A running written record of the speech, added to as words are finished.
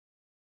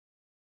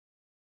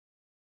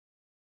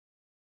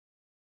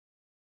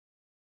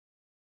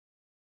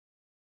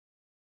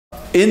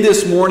In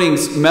this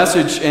morning's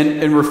message,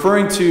 and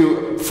referring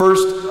to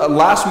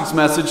last week's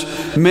message,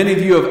 many of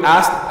you have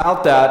asked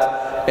about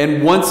that.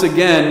 And once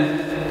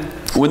again,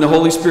 when the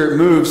Holy Spirit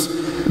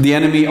moves, the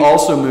enemy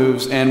also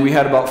moves. And we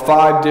had about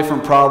 5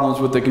 different problems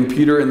with the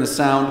computer and the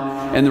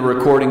sound and the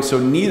recording. So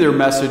neither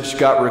message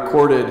got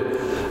recorded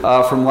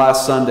from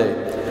last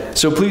Sunday.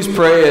 So please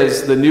pray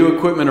as the new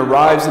equipment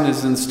arrives and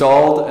is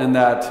installed, and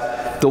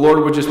that the Lord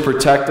would just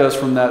protect us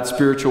from that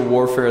spiritual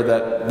warfare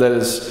that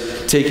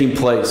is taking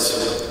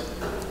place.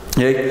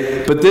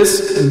 Okay? But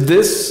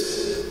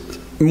this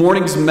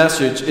morning's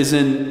message is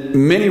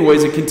in many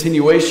ways a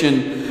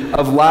continuation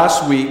of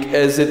last week,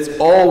 as it's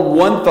all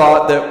one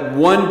thought, that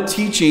one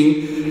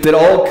teaching that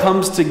all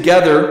comes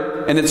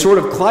together, and it sort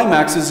of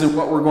climaxes in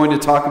what we're going to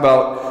talk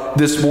about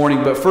this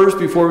morning. But first,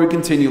 before we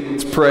continue,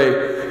 let's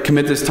pray,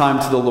 commit this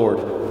time to the Lord.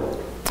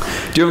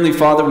 Dear Heavenly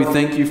Father, we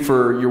thank you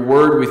for your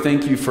word. We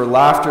thank you for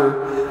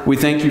laughter. We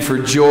thank you for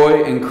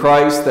joy in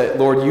Christ, that,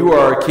 Lord, you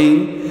are our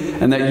King,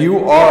 and that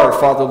you are,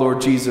 Father,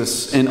 Lord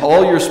Jesus, in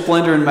all your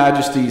splendor and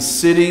majesty,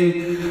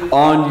 sitting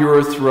on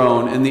your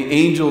throne. And the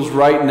angels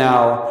right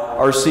now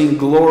are singing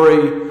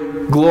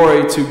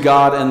glory to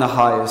God in the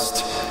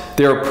highest.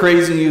 They are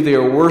praising you. They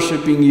are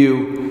worshiping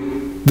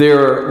you. They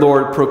are,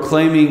 Lord,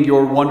 proclaiming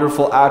your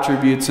wonderful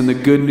attributes and the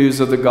good news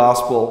of the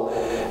gospel.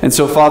 And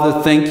so,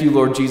 Father, thank you,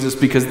 Lord Jesus,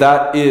 because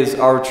that is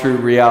our true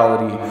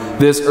reality.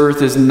 This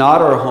earth is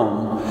not our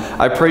home.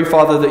 I pray,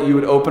 Father, that you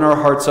would open our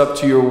hearts up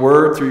to your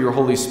word through your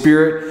Holy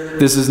Spirit.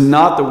 This is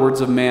not the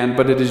words of man,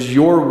 but it is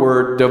your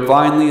word,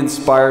 divinely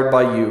inspired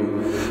by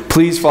you.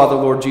 Please, Father,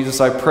 Lord Jesus,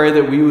 I pray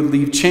that we would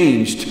leave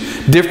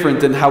changed,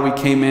 different than how we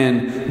came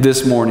in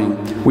this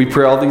morning. We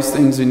pray all these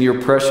things in your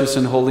precious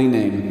and holy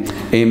name.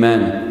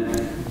 Amen.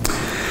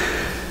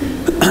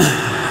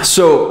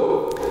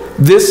 So,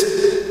 this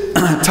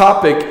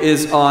topic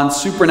is on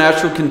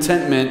supernatural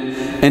contentment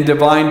and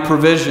divine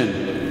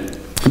provision.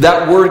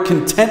 That word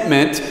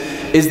contentment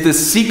is the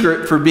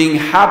secret for being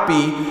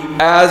happy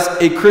as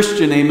a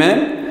Christian.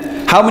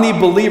 Amen? How many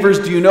believers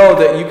do you know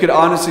that you could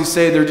honestly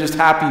say they're just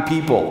happy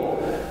people?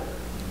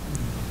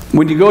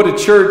 When you go to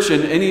church,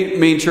 and any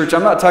main church,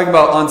 I'm not talking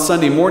about on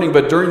Sunday morning,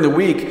 but during the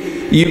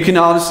week, you can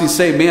honestly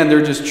say, man,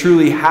 they're just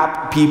truly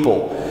happy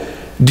people.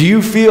 Do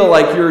you feel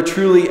like you're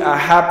truly a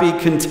happy,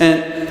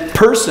 content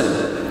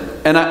person?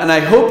 And I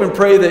hope and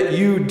pray that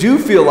you do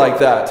feel like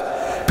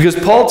that, because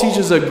Paul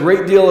teaches a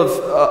great deal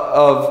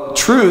of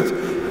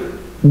truth,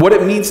 what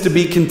it means to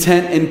be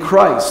content in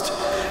Christ.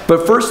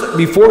 But first,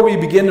 before we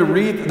begin to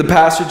read the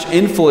passage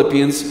in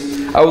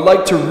Philippians, I would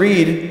like to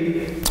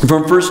read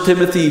from 1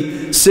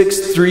 Timothy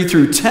 6, 3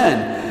 through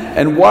 10.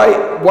 And why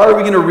are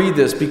we going to read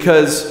this?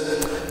 Because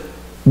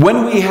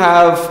when we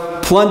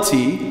have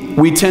plenty,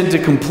 we tend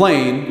to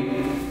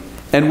complain.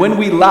 And when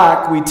we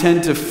lack, we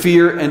tend to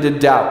fear and to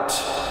doubt.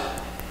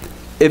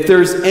 If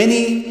there's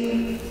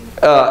any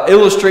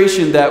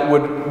illustration that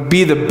would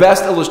be the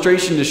best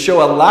illustration to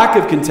show a lack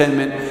of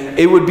contentment,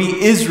 it would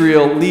be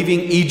Israel leaving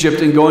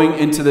Egypt and going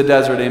into the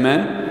desert.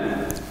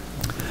 Amen?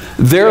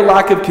 Their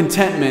lack of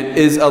contentment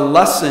is a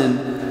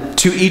lesson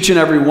to each and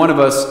every one of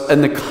us,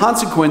 and the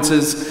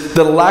consequences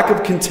the lack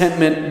of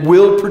contentment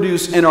will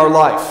produce in our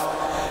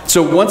life.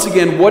 So once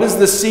again, what is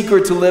the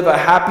secret to live a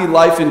happy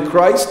life in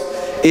Christ?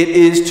 It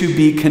is to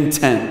be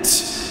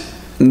content.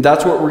 And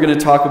that's what we're going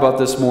to talk about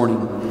this morning.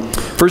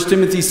 1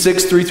 Timothy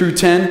 6, 3 through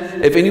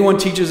 10. If anyone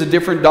teaches a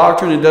different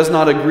doctrine and does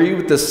not agree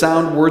with the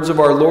sound words of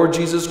our Lord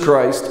Jesus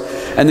Christ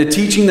and the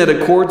teaching that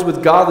accords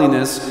with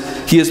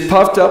godliness, he is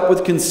puffed up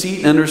with conceit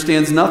and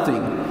understands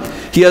nothing.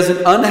 He has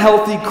an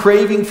unhealthy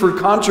craving for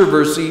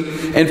controversy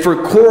and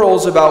for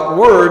quarrels about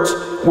words,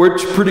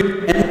 which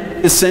produce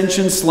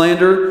dissension,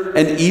 slander,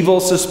 and evil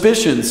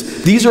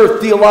suspicions. These are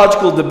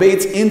theological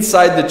debates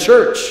inside the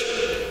church.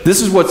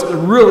 This is what's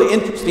really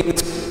interesting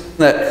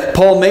that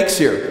Paul makes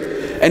here.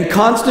 And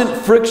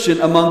constant friction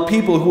among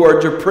people who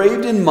are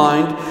depraved in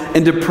mind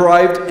and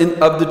deprived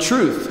of the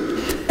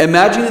truth,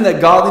 imagining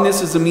that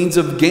godliness is a means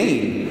of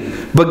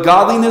gain. But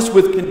godliness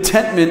with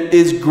contentment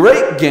is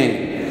great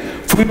gain.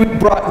 For we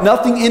brought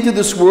nothing into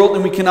this world,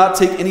 and we cannot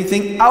take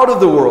anything out of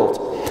the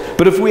world.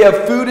 But if we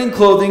have food and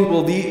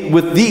clothing,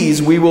 with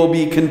these we will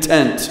be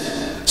content.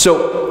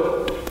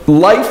 So,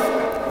 life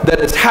that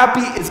is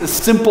happy is a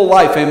simple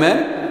life.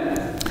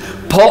 Amen?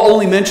 Paul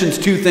only mentions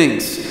 2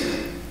 things.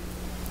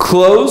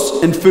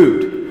 Clothes and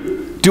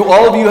food. Do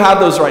all of you have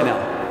those right now?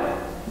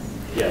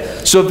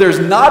 Yes. So if there's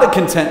not a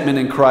contentment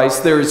in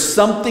Christ, there is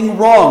something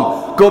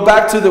wrong. Go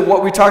back to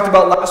what we talked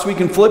about last week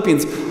in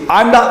Philippians.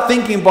 I'm not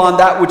thinking upon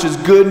that which is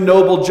good,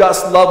 noble,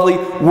 just, lovely,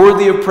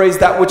 worthy of praise,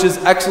 that which is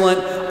excellent.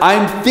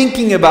 I'm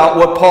thinking about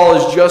what Paul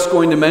is just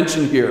going to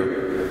mention here.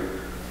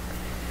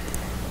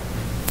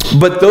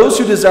 But those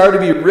who desire to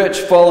be rich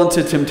fall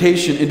into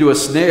temptation, into a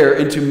snare,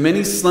 into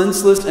many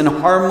senseless and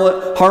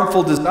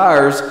harmful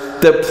desires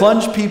that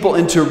plunge people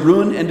into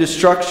ruin and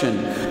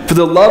destruction. For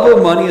the love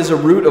of money is a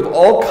root of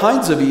all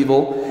kinds of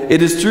evil.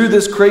 It is through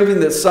this craving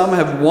that some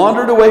have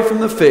wandered away from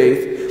the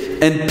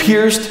faith and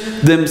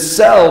pierced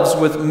themselves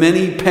with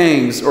many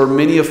pangs or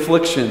many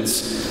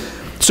afflictions.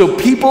 So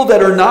people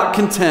that are not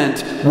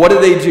content, what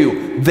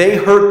do? They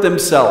hurt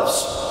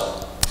themselves.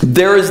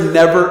 There is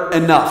never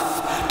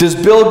enough. Does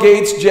Bill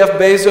Gates, Jeff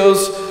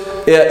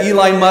Bezos,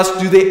 Elon Musk,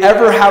 do they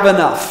ever have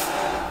enough?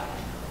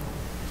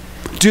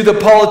 Do the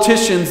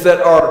politicians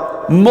that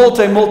are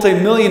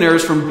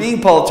multi-millionaires from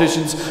being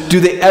politicians, do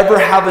they ever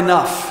have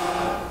enough?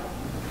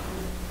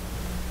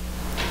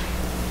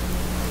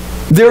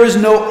 There is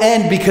no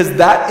end, because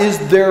that is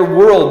their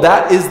world.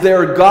 That is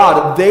their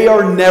God. They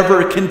are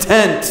never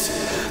content.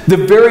 The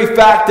very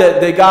fact that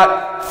they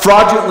got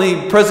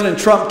fraudulently President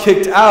Trump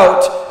kicked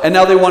out and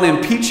now they want to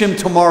impeach him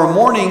tomorrow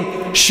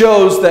morning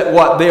shows that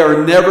what? They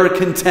are never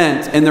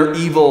content in their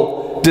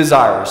evil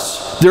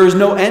desires. There is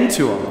no end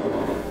to them.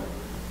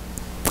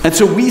 And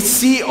so we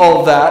see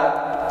all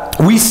that.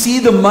 We see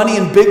the money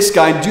in Big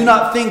Sky. Do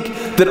not think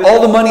that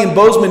all the money in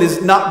Bozeman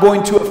is not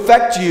going to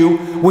affect you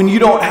when you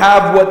don't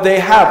have what they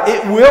have.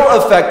 It will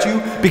affect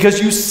you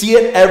because you see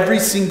it every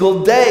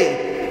single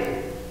day.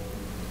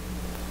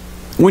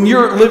 When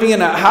you're living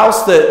in a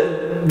house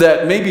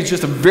that maybe is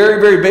just a very,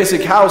 very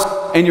basic house,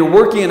 and you're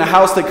working in a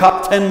house that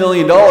costs $10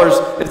 million,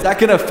 is that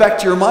going to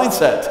affect your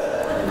mindset?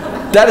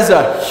 That is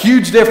a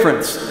huge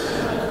difference.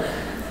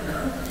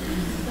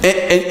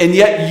 And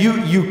yet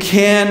you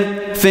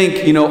can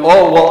think,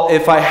 oh, well,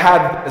 if I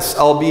had this,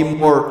 I'll be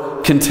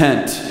more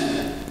content.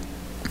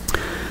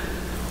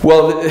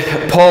 Well,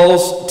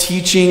 Paul's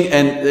teaching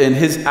and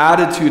his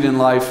attitude in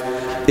life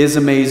is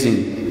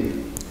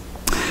amazing.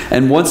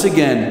 And once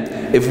again,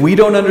 if we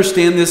don't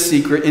understand this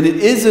secret, and it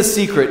is a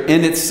secret,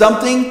 and it's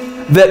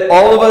something that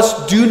all of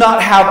us do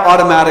not have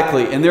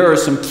automatically, and there are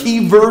some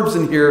key verbs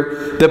in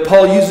here that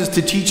Paul uses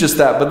to teach us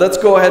that. But let's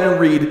go ahead and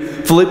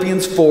read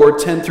Philippians 4,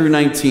 10 through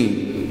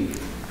 19.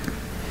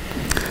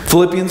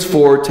 Philippians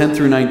 4, 10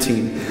 through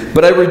 19.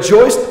 But I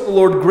rejoice in the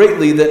Lord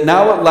greatly that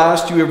now at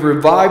last you have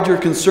revived your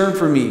concern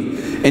for me.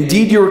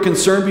 Indeed, you were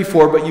concerned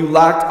before, but you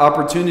lacked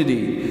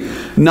opportunity.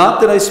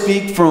 Not that I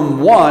speak from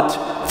want,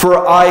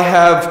 for I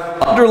have,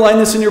 underlined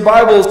this in your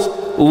Bibles,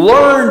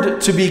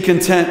 learned to be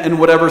content in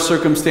whatever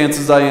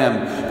circumstances I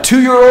am.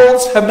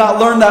 2-year-olds have not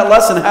learned that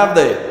lesson, have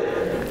they?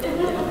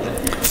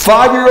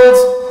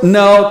 5-year-olds,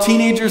 no.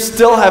 Teenagers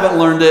still haven't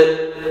learned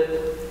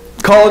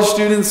it. College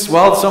students,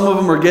 well, some of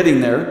them are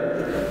getting there.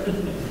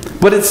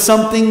 But it's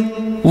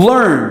something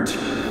learned.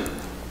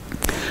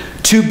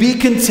 To be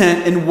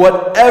content in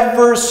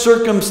whatever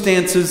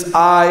circumstances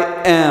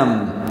I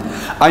am.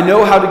 I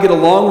know how to get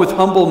along with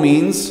humble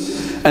means,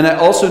 and I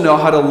also know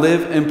how to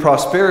live in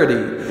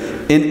prosperity.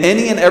 In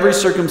any and every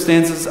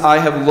circumstances, I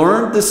have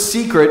learned the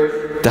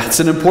secret, that's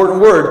an important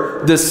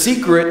word, the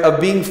secret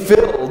of being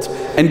filled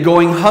and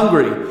going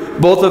hungry,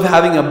 both of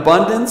having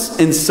abundance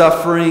and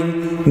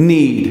suffering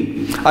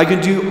need. I can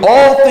do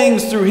all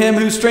things through him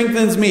who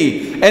strengthens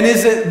me. And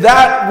is it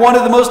that one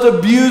of the most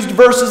abused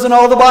verses in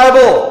all the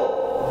Bible?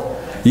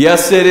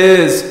 Yes, it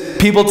is.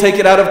 People take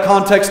it out of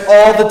context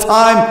all the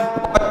time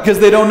because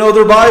they don't know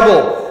their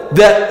Bible.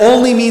 That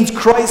only means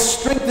Christ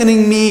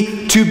strengthening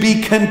me to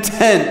be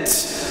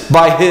content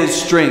by his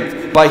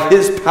strength, by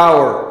his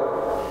power.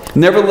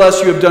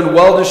 Nevertheless, you have done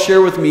well to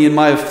share with me in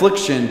my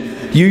affliction.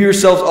 You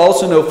yourselves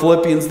also know,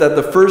 Philippians, that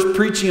the first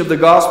preaching of the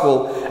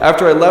gospel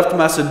after I left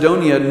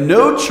Macedonia,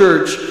 no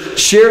church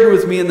shared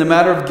with me in the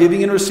matter of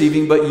giving and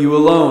receiving, but you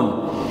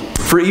alone.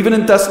 For even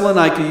in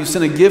Thessalonica, you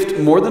sent a gift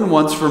more than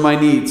once for my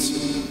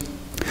needs.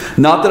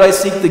 Not that I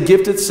seek the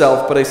gift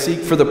itself, but I seek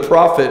for the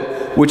profit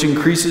which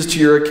increases to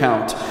your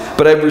account.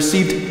 But I've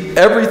received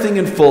everything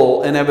in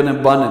full and have an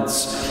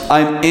abundance.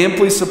 I am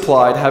amply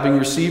supplied, having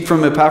received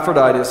from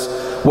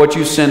Epaphroditus what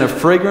you sent, a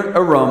fragrant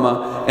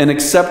aroma, an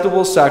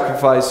acceptable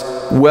sacrifice,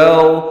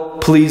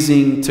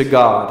 well-pleasing to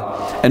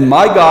God. And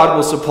my God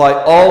will supply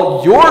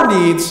all your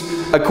needs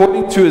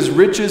according to his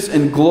riches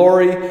and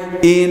glory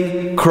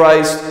in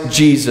Christ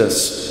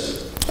Jesus.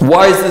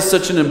 Why is this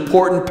such an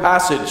important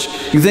passage?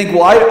 You think,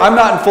 well, I'm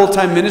not in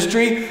full-time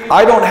ministry.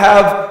 I don't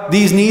have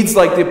these needs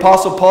like the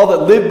Apostle Paul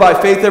that lived by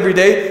faith every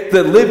day,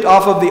 that lived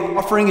off of the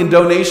offering and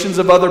donations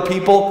of other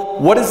people.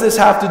 What does this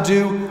have to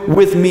do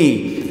with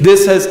me?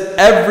 This has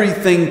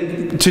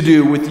everything to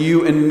do with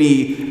you and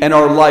me and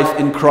our life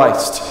in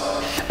Christ.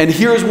 And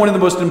here's one of the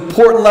most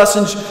important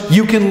lessons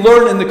you can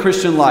learn in the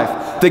Christian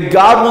life. That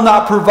God will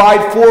not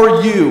provide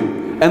for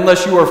you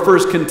unless you are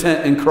first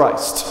content in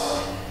Christ.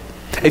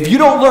 If you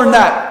don't learn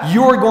that,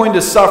 you are going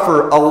to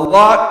suffer a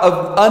lot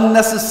of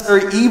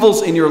unnecessary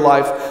evils in your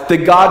life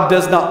that God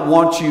does not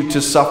want you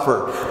to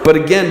suffer. But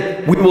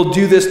again, we will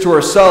do this to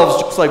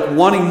ourselves, just like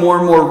wanting more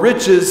and more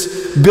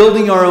riches,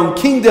 building our own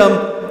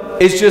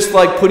kingdom is just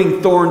like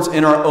putting thorns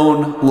in our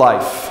own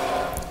life.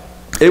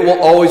 It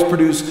will always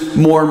produce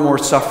more and more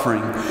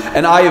suffering.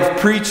 And I have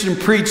preached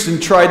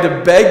and tried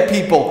to beg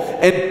people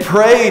and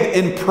prayed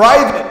in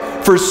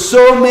private for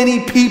so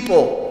many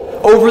people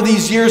over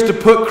these years to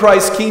put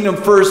Christ's kingdom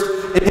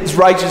first in his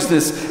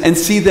righteousness and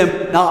see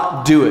them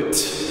not do it.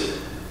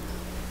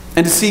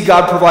 And to see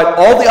God provide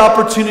all the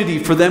opportunity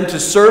for them to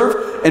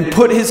serve and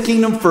put his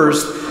kingdom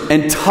first,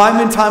 and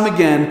time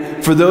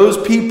again for those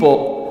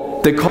people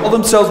that call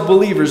themselves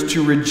believers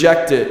to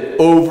reject it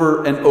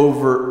over and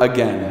over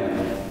again.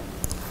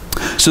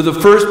 So the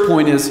first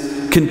point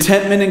is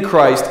contentment in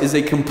Christ is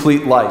a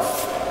complete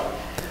life.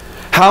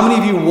 How many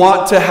of you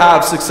want to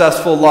have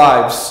successful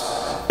lives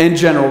in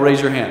general?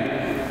 Raise your hand.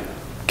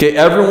 Okay,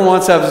 everyone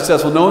wants to have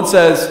successful. No one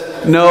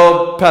says,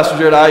 no, Pastor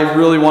Jared, I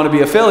really want to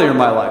be a failure in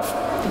my life.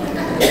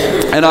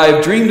 And I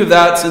have dreamed of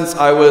that since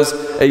I was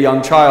a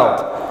young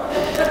child.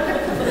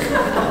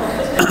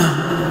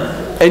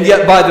 And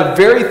yet by the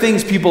very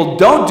things people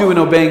don't do in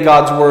obeying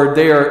God's word,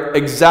 they are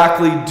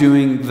exactly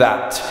doing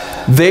that.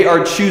 They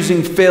are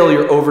choosing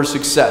failure over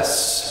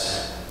success.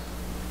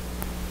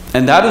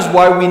 And that is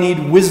why we need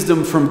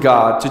wisdom from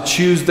God to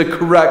choose the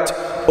correct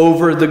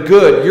over the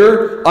good.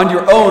 You're on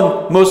your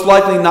own most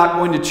likely not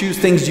going to choose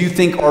things you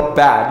think are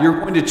bad. You're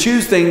going to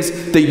choose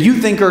things that you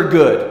think are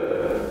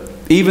good,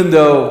 even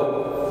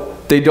though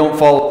they don't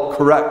follow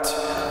correct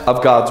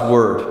of God's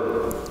word.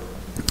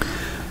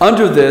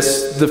 Under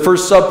this, the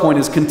first subpoint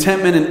is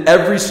contentment in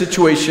every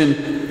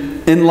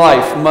situation in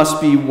life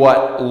must be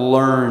what?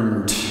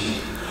 Learned.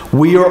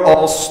 We are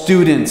all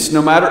students.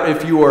 No matter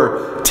if you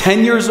are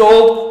 10 years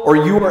old or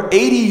you are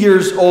 80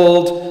 years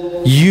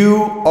old,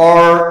 you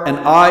are and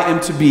I am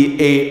to be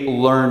a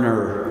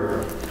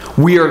learner.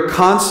 We are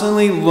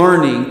constantly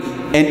learning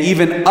and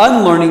even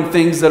unlearning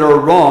things that are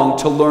wrong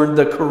to learn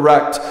the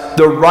correct,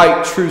 the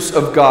right truths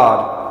of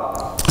God.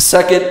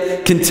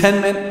 Second,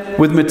 contentment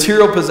with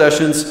material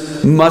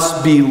possessions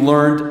must be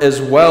learned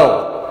as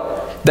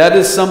well. That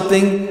is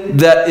something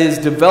that is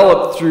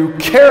developed through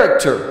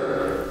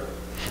character.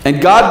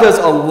 And God does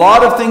a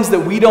lot of things that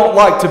we don't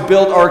like to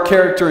build our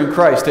character in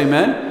Christ.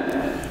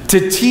 Amen?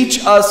 To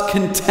teach us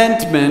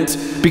contentment,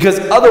 because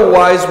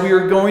otherwise we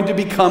are going to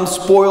become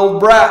spoiled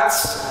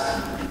brats.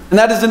 And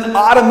that is an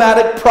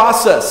automatic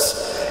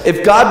process.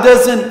 If God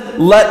doesn't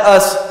let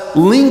us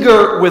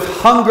linger with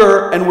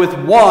hunger and with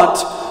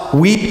want,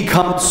 we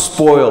become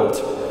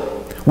spoiled.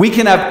 We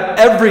can have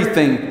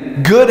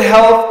everything. Good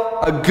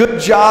health, a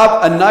good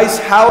job, a nice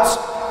house,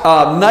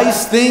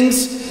 nice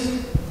things,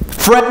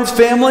 friends,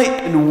 family,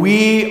 and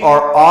we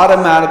are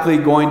automatically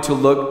going to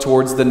look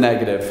towards the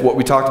negative, what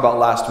we talked about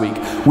last week.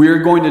 We are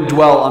going to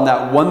dwell on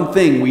that one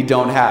thing we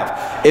don't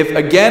have. If,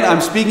 again,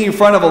 I'm speaking in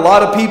front of a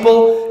lot of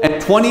people,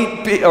 and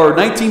 20 or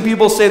 19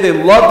 people say they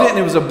loved it and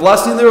it was a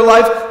blessing in their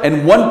life,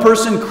 and one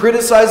person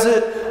criticized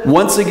it,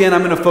 once again,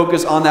 I'm going to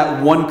focus on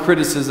that one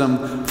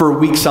criticism for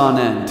weeks on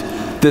end.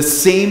 The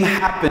same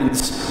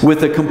happens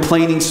with a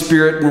complaining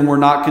spirit when we're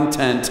not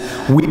content.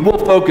 We will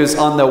focus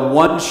on the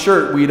one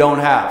shirt we don't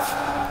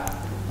have.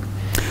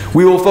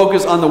 We will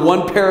focus on the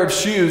one pair of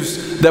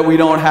shoes that we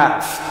don't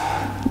have.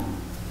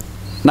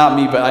 Not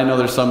me, but I know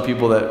there's some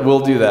people that will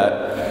do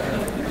that.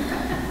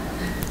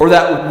 Or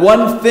that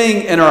one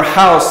thing in our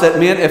house that,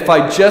 man, if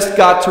I just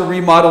got to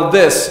remodel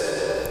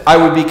this, I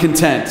would be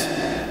content.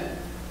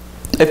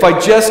 If I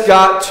just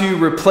got to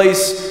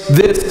replace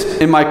this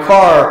in my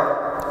car,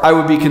 I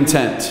would be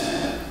content.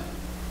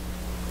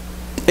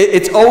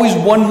 It's always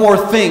one more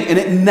thing, and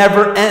it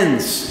never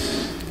ends.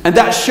 And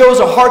that shows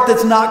a heart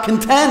that's not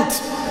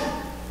content.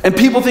 And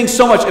people think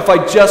so much, if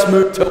I just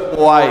moved to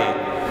Hawaii.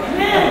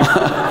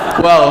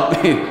 Well,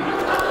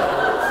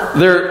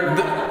 they're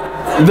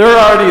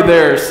already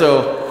there,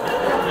 so.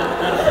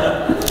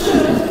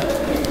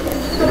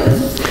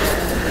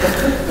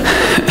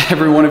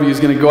 Every one of you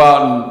is going to go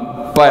out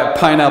and buy a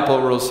pineapple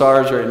at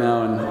Rosar's right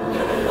now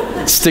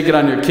and stick it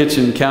on your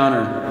kitchen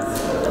counter.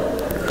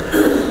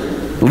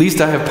 At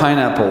least I have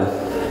pineapple.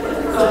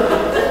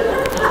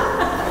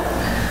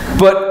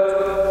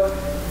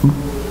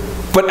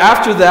 But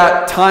after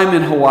that time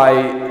in Hawaii,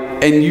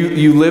 and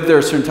you live there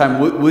a certain time,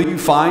 will you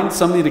find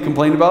something to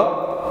complain about?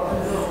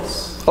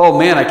 Oh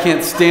man, I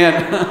can't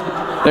stand,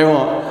 they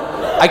won't.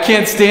 I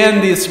can't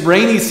stand this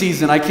rainy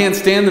season. I can't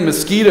stand the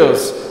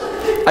mosquitoes.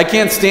 I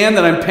can't stand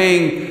that I'm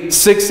paying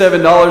 $6,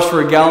 $7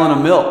 for a gallon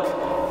of milk.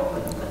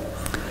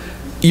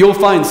 You'll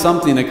find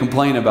something to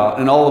complain about,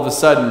 and all of a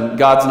sudden,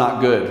 God's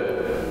not good.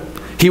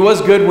 He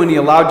was good when He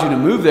allowed you to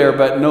move there,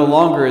 but no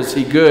longer is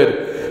He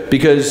good,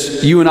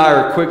 because you and I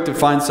are quick to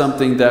find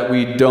something that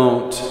we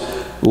don't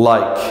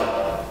like.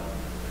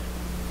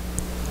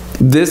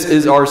 This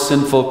is our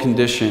sinful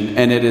condition,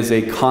 and it is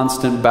a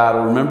constant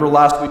battle. Remember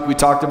last week we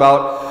talked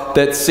about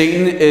that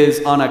Satan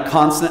is on a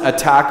constant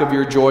attack of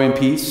your joy and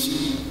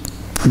peace?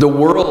 The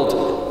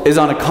world is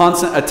on a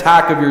constant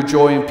attack of your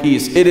joy and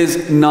peace. It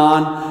is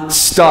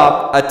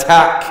non-stop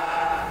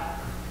attack.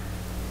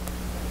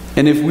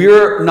 And if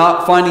we're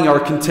not finding our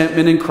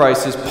contentment in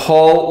Christ, as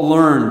Paul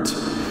learned,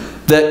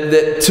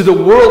 that to the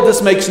world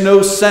this makes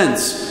no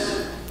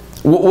sense.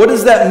 What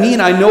does that mean?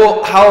 I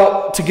know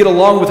how to get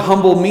along with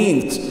humble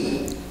means.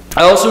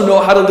 I also know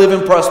how to live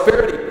in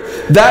prosperity.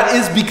 That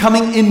is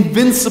becoming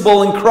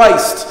invincible in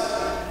Christ.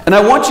 And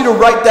I want you to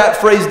write that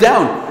phrase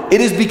down. It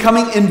is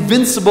becoming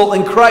invincible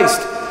in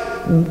Christ.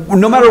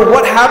 No matter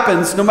what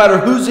happens, no matter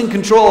who's in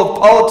control of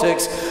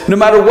politics, no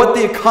matter what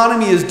the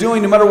economy is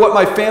doing, no matter what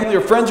my family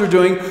or friends are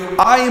doing,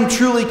 I am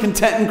truly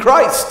content in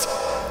Christ.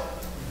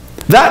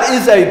 That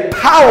is a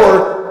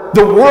power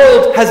the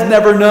world has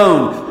never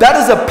known. That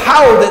is a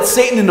power that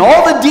Satan and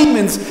all the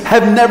demons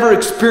have never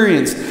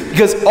experienced,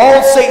 because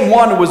all Satan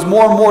wanted was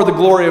more and more the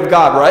glory of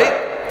God,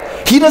 right?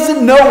 He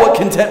doesn't know what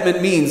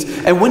contentment means.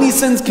 And when he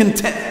sends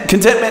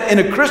contentment in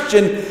a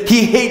Christian,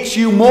 he hates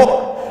you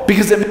more,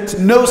 because it makes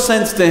no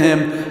sense to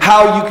him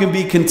how you can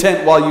be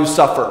content while you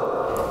suffer.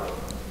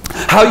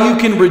 How you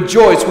can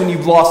rejoice when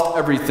you've lost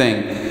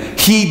everything.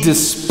 He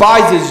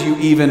despises you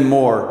even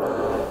more,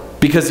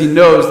 because he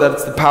knows that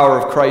it's the power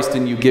of Christ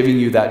in you giving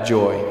you that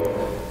joy.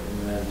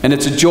 And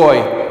it's a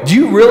joy. Do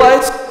you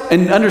realize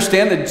and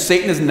understand that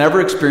Satan has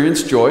never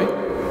experienced joy?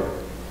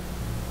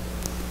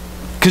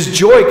 Because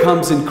joy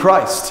comes in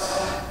Christ.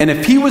 And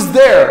if he was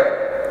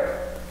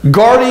there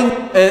guarding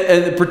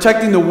and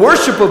protecting the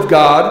worship of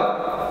God,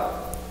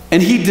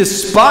 and he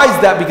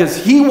despised that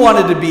because he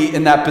wanted to be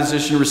in that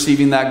position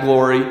receiving that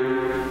glory,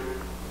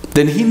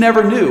 then he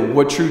never knew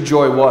what true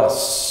joy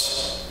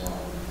was.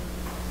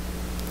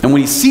 And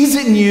when he sees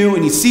it in you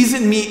and he sees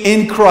it in me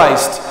in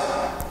Christ,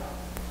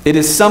 it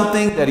is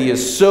something that he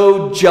is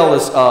so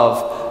jealous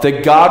of,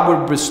 that God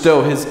would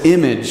bestow his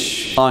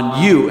image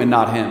on you and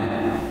not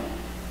him.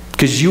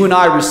 Because you and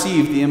I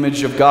received the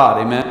image of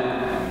God,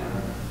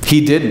 amen?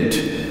 He didn't.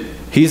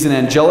 He's an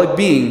angelic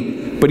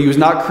being, but he was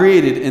not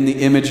created in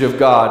the image of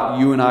God.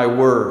 You and I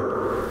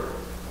were.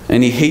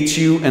 And he hates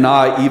you and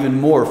I even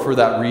more for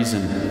that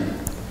reason.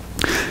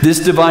 This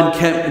divine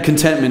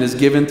contentment is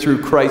given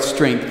through Christ's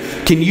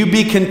strength. Can you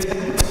be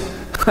content?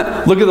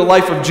 Look at the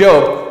life of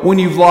Job when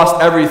you've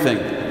lost everything.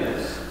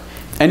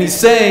 And he's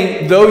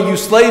saying, though you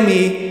slay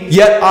me,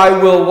 yet I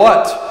will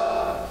what?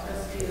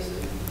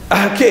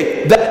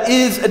 Okay, that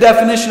is a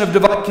definition of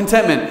divine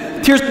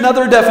contentment. Here's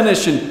another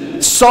definition.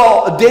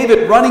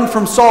 David running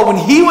from Saul when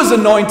he was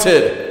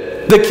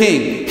anointed the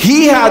king.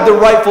 He had the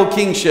rightful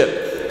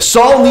kingship.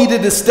 Saul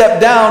needed to step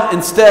down.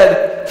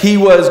 Instead, he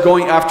was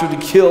going after to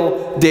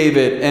kill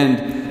David.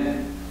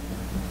 And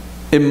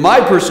in my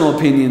personal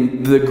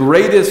opinion, the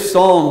greatest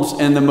Psalms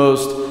and the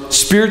most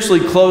spiritually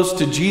close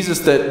to Jesus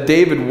that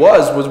David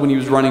was when he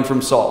was running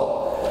from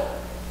Saul.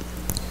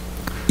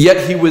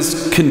 Yet he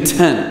was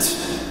content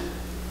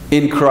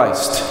in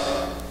Christ.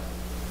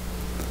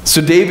 So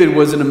David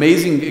was an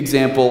amazing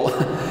example.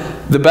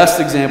 The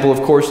best example,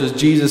 of course, is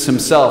Jesus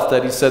himself,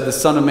 that he said the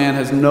Son of Man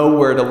has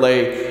nowhere to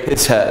lay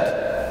his head.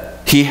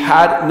 He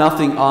had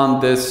nothing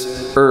on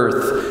this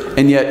earth,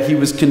 and yet he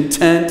was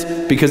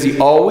content because he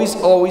always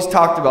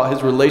talked about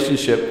his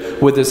relationship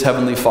with his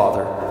Heavenly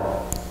Father.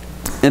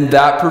 And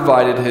that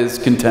provided his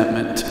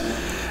contentment.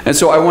 And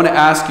so I want to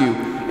ask you,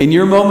 in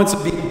your moments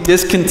of being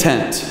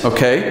discontent,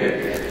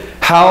 okay,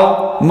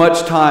 how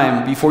much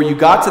time before you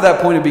got to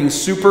that point of being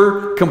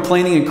super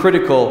complaining and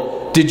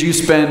critical did you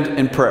spend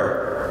in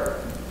prayer?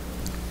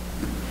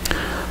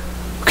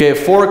 Okay, at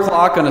 4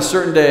 o'clock on a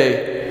certain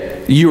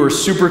day, you are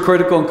super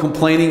critical and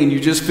complaining and you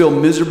just feel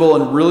miserable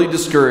and really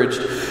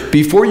discouraged.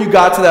 Before you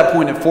got to that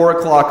point at 4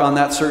 o'clock on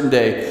that certain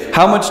day,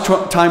 how much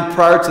time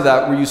prior to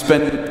that were you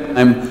spending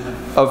time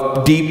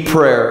of deep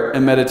prayer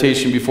and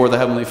meditation before the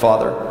Heavenly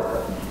Father?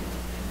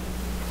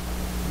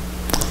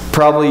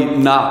 Probably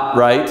not,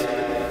 right?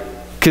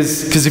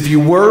 Because if you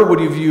were, would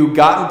have you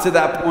gotten to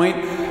that point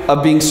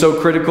of being so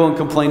critical and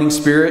complaining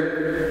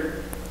spirit?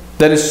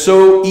 That is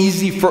so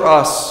easy for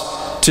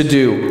us to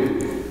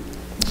do.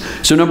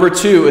 So number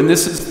 2, and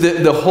this is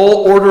the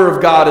whole order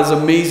of God is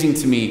amazing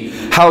to me.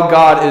 How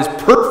God is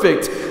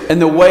perfect in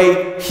the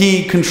way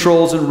he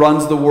controls and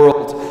runs the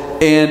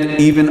world and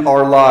even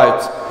our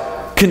lives.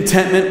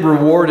 Contentment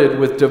rewarded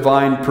with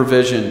divine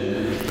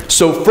provision.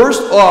 So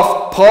first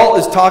off, Paul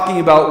is talking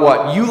about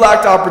what? You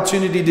lacked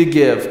opportunity to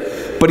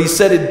give. But he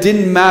said it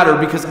didn't matter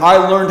because I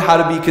learned how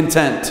to be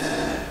content.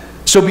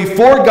 So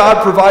before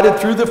God provided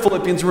through the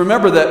Philippians,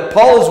 remember that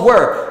Paul is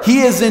where?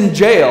 He is in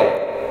jail.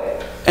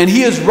 And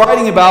he is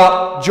writing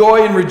about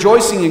joy and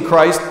rejoicing in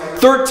Christ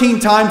 13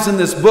 times in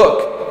this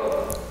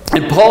book.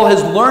 And Paul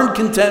has learned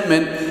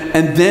contentment,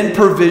 and then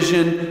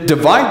provision,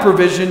 divine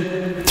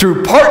provision,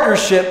 through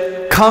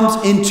partnership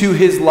comes into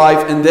his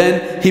life, and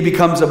then he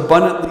becomes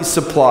abundantly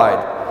supplied.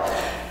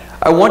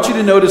 I want you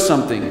to notice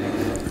something.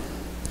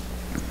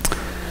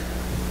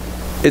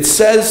 It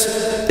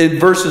says in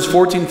verses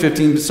 14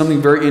 15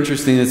 something very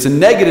interesting. It's a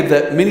negative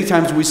that many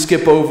times we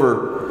skip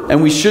over,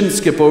 and we shouldn't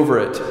skip over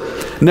it.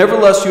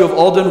 Nevertheless, you have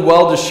all done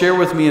well to share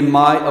with me in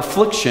my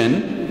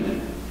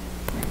affliction.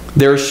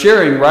 They're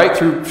sharing, right?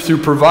 Through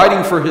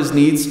providing for his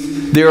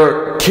needs.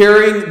 They're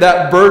carrying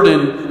that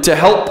burden to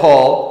help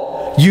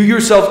Paul. You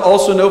yourselves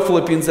also know,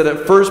 Philippians, that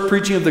at first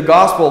preaching of the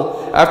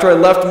gospel, after I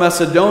left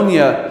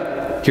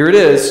Macedonia, here it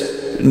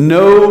is,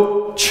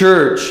 no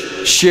church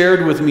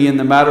shared with me in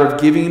the matter of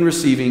giving and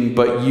receiving,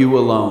 but you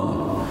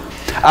alone.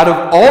 Out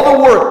of all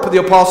the work the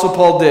Apostle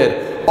Paul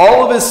did,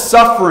 all of his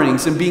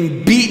sufferings and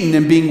being beaten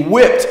and being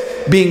whipped,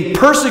 being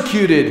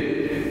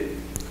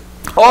persecuted,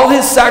 all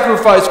his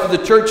sacrifice for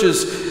the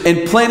churches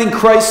and planting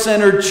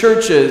Christ-centered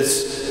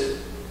churches,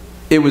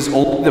 it was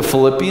only the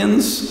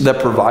Philippians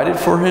that provided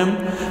for him,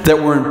 that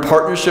were in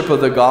partnership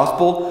of the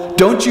gospel.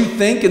 don't you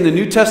think in the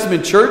New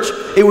Testament church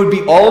it would be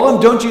all of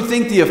them? Don't you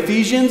think the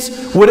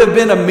Ephesians would have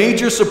been a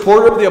major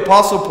supporter of the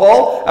Apostle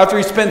Paul after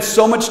he spent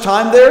so much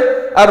time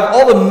there? Out of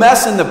all the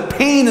mess and the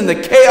pain and the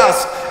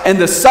chaos and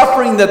the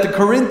suffering that the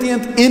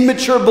Corinthian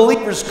immature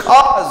believers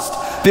caused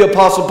the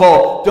Apostle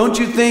Paul, don't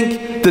you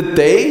think that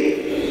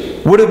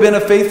they would have been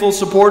a faithful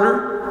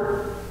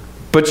supporter?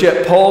 But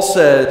yet Paul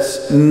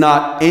says,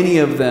 not any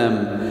of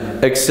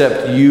them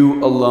except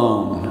you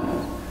alone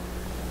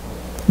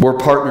were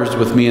partners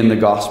with me in the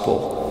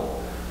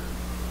gospel.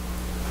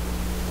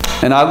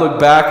 And I look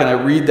back and I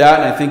read that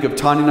and I think of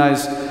Tanya and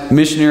I's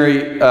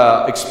missionary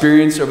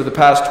experience over the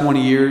past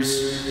 20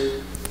 years.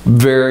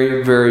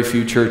 Very, very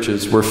few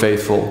churches were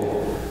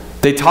faithful.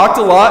 They talked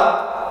a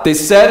lot. They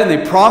said and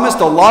they promised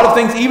a lot of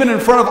things, even in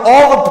front of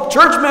all the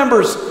church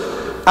members.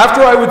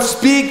 After I would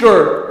speak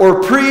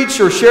or preach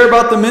or share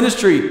about the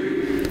ministry,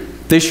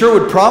 they sure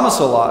would promise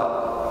a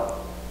lot.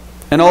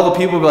 And all the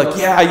people would be like,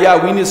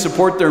 yeah, we need to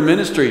support their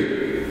ministry.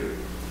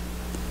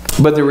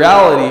 But the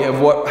reality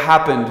of what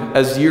happened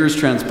as years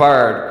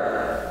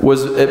transpired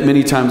was at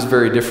many times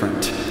very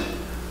different.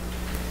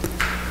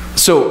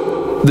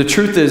 So the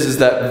truth is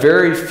that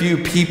very few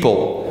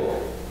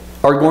people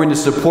are going to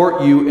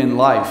support you in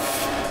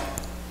life.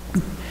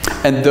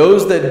 And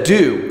those that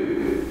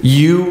do,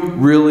 you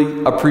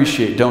really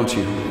appreciate, don't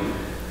you?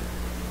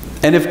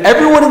 And if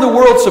everyone in the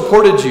world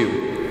supported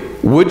you,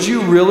 would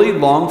you really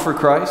long for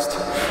Christ?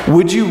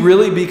 Would you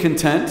really be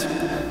content?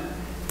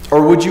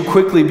 Or would you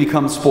quickly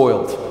become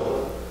spoiled?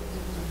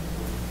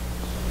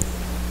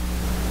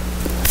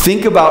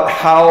 Think about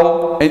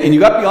how, and you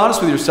got to be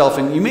honest with yourself,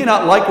 and you may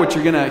not like what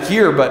you're going to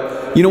hear,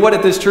 but you know what?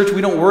 At this church, we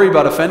don't worry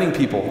about offending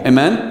people.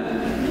 Amen?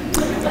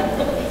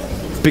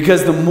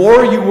 Because the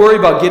more you worry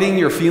about getting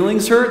your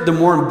feelings hurt, the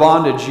more in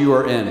bondage you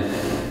are in.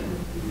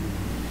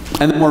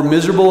 And the more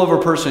miserable of a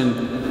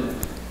person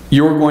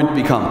you're going to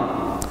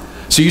become.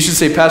 So you should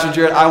say, Pastor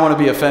Jared, I want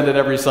to be offended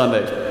every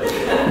Sunday.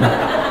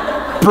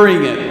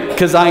 Bring it,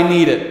 because I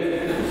need it.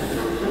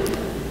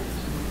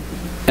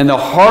 And the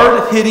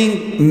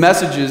hard-hitting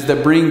messages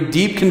that bring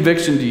deep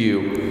conviction to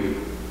you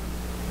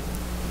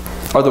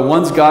are the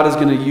ones God is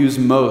going to use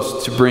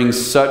most to bring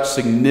such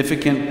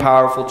significant,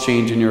 powerful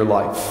change in your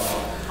life.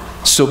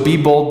 So be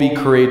bold, be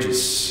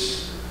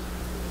courageous.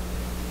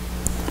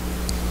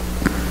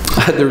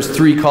 There was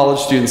 3 college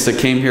students that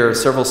came here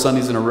several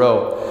Sundays in a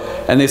row.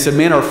 And they said,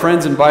 man, our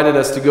friends invited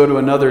us to go to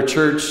another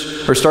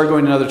church, or start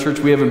going to another church.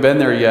 We haven't been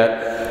there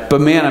yet. But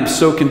man, I'm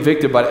so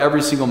convicted by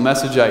every single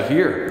message I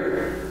hear.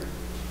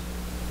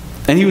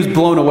 And he was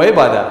blown away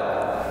by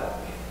that.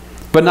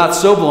 But not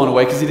so blown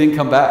away because he didn't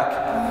come back.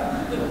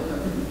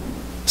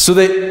 So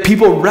that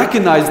people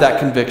recognize that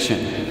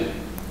conviction.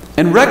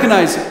 And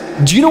recognize,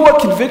 do you know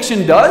what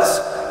conviction does?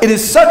 It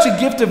is such a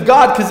gift of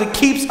God because it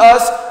keeps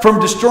us from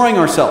destroying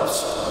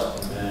ourselves.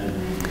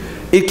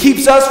 It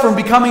keeps us from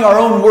becoming our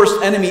own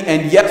worst enemy.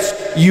 And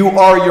yes, you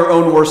are your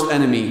own worst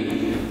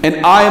enemy.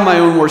 And I am my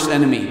own worst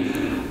enemy.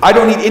 I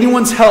don't need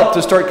anyone's help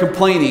to start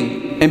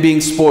complaining and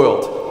being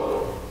spoiled.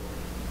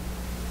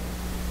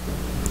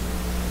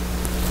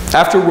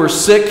 After we're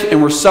sick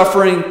and we're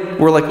suffering,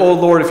 we're like, oh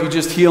Lord, if you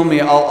just heal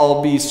me,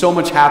 I'll be so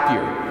much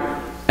happier.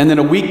 And then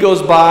a week goes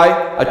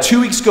by,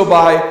 2 weeks go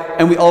by,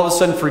 and we all of a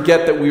sudden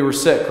forget that we were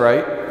sick,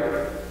 right?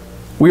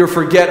 We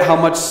forget how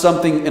much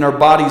something in our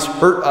bodies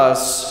hurt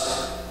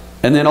us,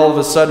 and then all of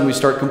a sudden we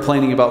start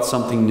complaining about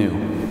something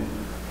new.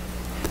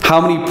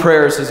 How many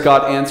prayers has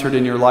God answered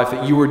in your life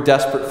that you were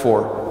desperate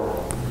for?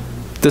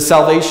 The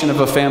salvation of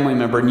a family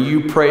member, and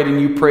you prayed and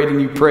you prayed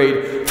and you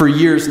prayed for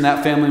years, and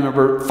that family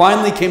member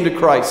finally came to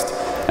Christ.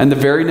 And the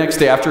very next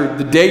day, after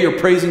the day you're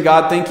praising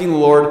God, thanking the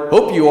Lord,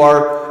 hope you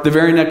are, the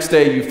very next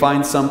day you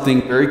find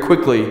something very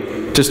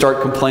quickly to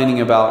start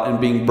complaining about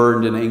and being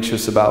burdened and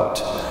anxious about.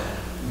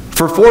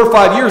 For 4 or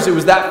 5 years, it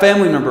was that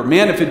family member.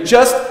 Man, if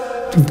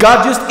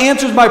God just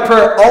answers my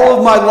prayer, all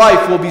of my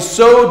life will be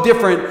so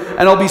different,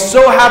 and I'll be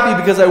so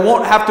happy because I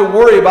won't have to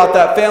worry about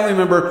that family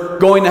member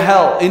going to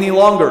hell any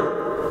longer.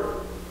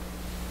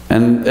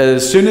 And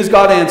as soon as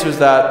God answers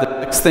that, the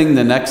next thing,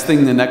 the next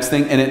thing, the next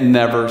thing, and it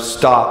never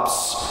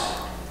stops.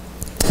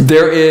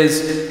 There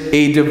is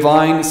a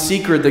divine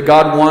secret that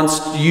God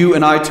wants you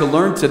and I to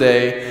learn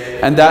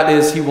today, and that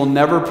is He will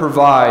never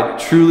provide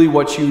truly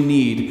what you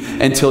need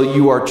until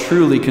you are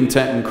truly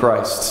content in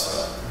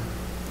Christ.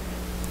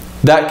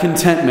 That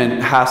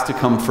contentment has to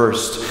come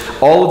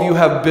first. All of you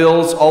have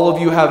bills, all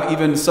of you have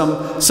even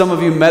some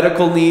of you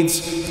medical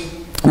needs,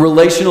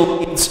 relational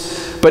needs.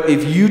 But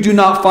if you do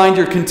not find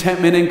your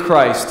contentment in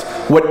Christ,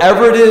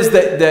 whatever it is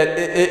that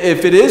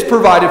if it is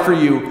provided for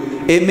you,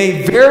 it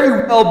may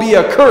very well be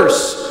a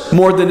curse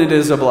more than it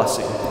is a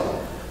blessing.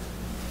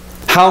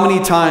 How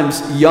many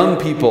times young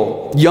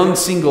people, young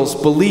singles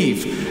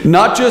believe,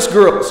 not just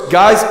girls,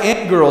 guys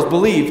and girls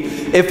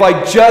believe, if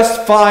I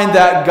just find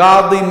that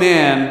godly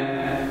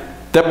man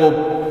that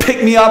will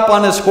pick me up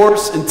on his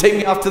horse and take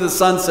me off to the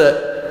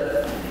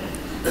sunset,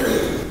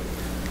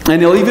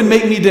 and he'll even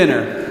make me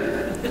dinner,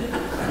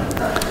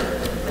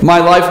 my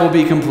life will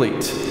be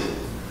complete.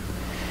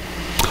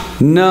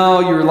 No,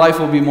 your life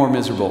will be more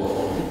miserable.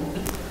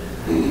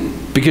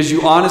 Because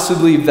you honestly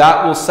believe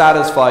that will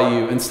satisfy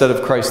you instead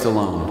of Christ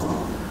alone.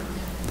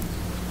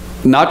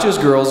 Not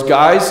just girls.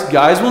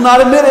 Guys will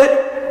not admit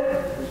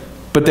it.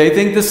 But they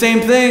think the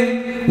same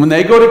thing. When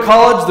they go to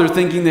college, they're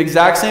thinking the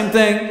exact same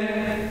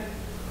thing.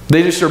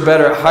 They just are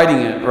better at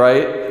hiding it,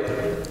 right?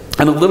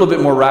 And a little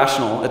bit more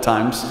rational at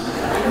times.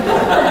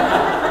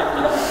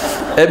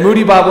 At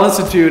Moody Bible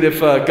Institute,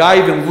 if a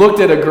guy even looked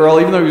at a girl,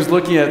 even though he was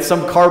looking at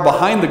some car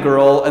behind the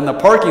girl in the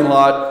parking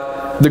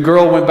lot, the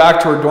girl went back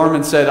to her dorm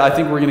and said, I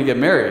think we're going to get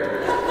married.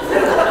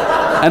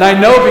 And I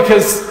know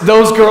because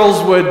those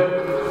girls would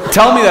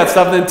tell me that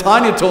stuff. And then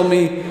Tanya told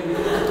me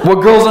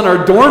what girls in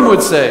our dorm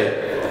would say.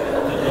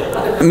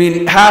 I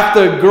mean, half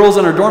the girls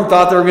in our dorm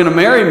thought they were going to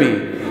marry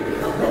me.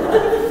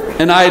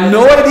 And I had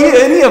no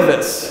idea any of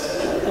this.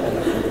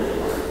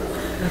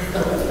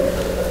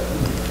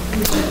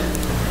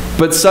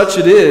 But such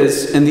it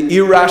is, and the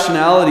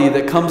irrationality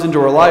that comes into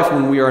our life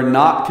when we are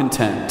not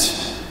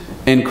content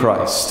in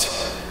Christ.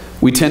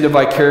 We tend to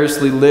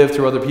vicariously live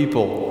through other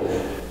people.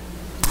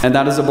 And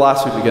that is a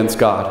blasphemy against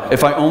God.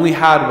 If I only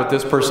had what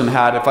this person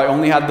had, if I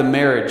only had the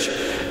marriage,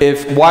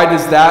 why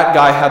does that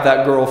guy have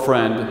that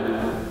girlfriend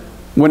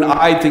when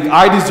I think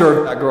I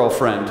deserve that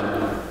girlfriend?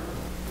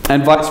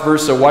 And vice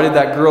versa. Why did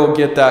that girl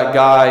get that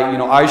guy?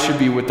 I should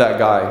be with that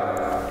guy.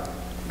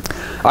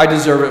 I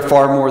deserve it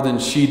far more than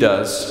she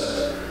does.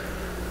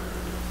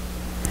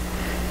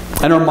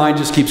 And our mind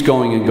just keeps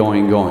going and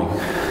going and going.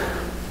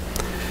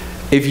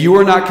 If you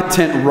are not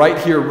content right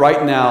here,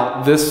 right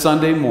now, this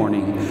Sunday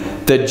morning,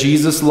 that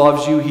Jesus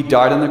loves you, He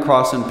died on the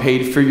cross and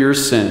paid for your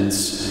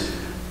sins,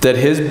 that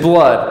His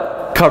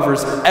blood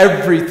covers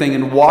everything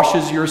and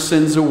washes your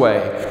sins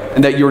away,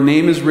 and that your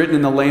name is written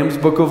in the Lamb's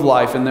Book of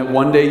Life, and that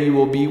one day you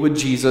will be with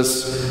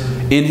Jesus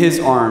in His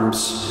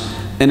arms,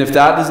 and if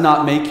that does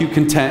not make you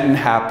content and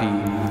happy,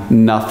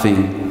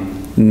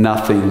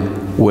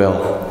 nothing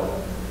will.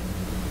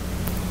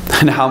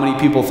 And how many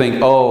people think,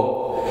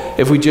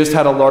 if we just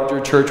had a larger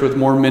church with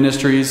more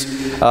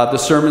ministries, the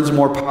sermons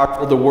more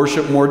powerful, the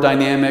worship more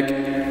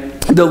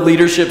dynamic, the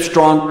leadership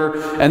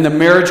stronger, and the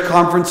marriage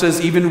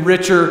conferences even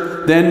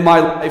richer, then my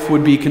life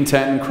would be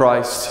content in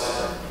Christ.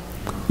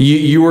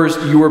 You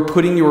are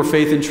putting your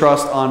faith and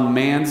trust on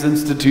man's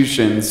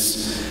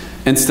institutions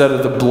instead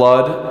of the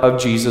blood of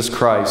Jesus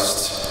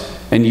Christ.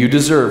 And you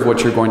deserve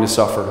what you're going to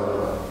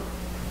suffer.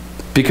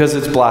 Because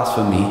it's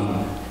blasphemy.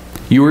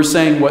 You were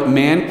saying what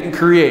man can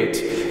create.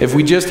 If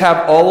we just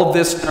have all of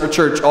this in our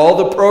church, all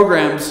the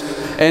programs,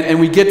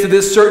 and we get to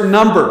this certain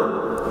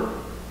number,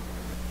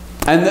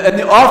 and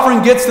the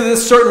offering gets to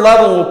this certain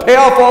level, we'll pay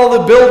off all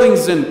the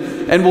buildings,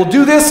 and we'll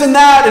do this and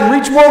that, and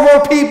reach more and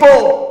more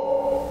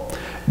people.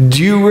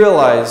 Do you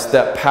realize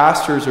that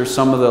pastors are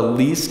some of the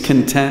least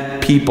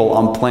content people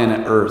on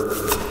planet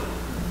Earth?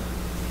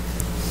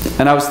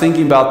 And I was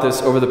thinking about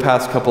this over the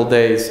past couple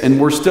days, and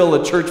we're still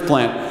a church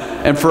plant.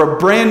 And for a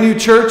brand new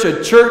church,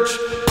 a church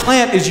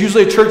plant is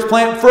usually a church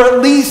plant for at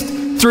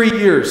least 3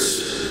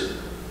 years.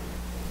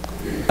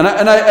 And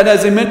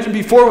as I mentioned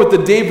before, with the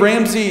Dave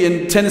Ramsey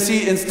in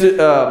Tennessee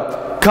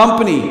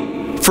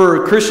company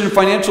for Christian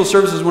financial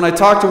services, when I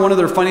talked to one of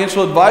their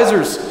financial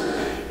advisors,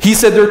 he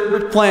said their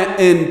church plant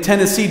in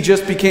Tennessee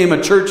just became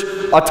a church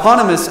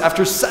autonomous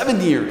after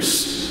 7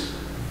 years.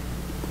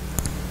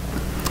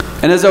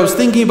 And as I was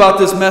thinking about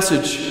this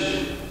message,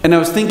 and I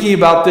was thinking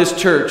about this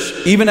church,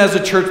 even as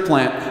a church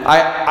plant,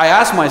 I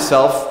asked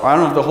myself, I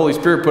don't know if the Holy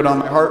Spirit put it on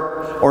my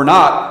heart or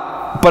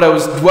not, but I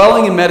was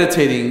dwelling and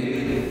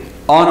meditating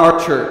on our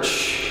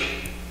church.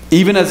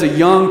 Even as a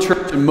young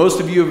church, and most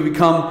of you have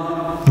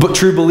become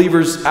true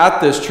believers at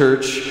this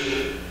church,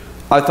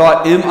 I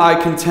thought, am I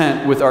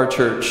content with our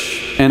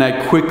church? And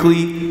I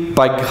quickly,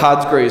 by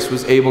God's grace,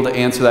 was able to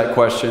answer that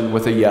question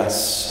with a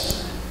yes.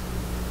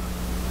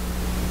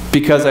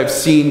 Because I've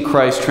seen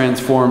Christ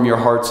transform your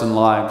hearts and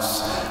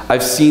lives.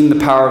 I've seen the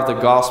power of the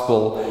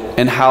gospel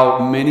and how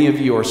many of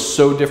you are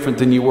so different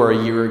than you were a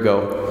year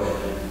ago,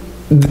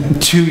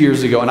 2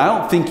 years ago. And I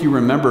don't think you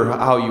remember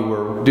how you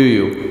were, do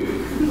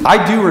you?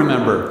 I do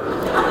remember.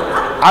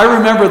 I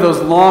remember those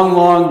long,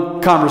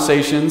 long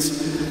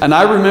conversations, and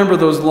I remember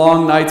those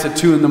long nights at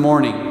 2 in the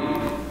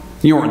morning.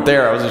 You weren't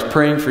there. I was just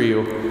praying for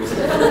you.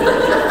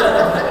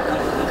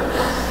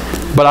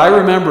 But I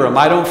remember them.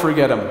 I don't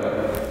forget them.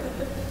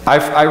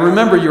 I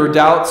remember your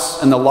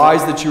doubts and the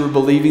lies that you were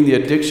believing, the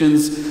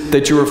addictions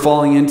that you were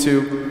falling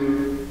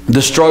into,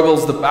 the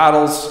struggles, the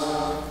battles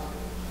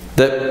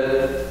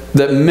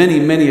that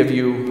many of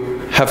you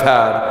have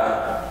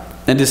had.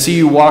 And to see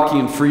you walking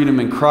in freedom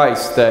in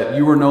Christ, that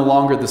you were no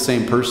longer the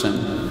same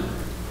person.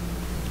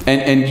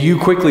 And you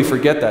quickly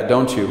forget that,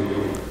 don't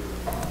you?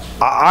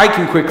 I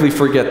can quickly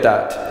forget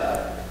that.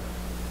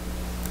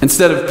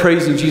 Instead of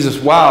praising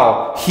Jesus,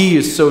 wow, he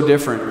is so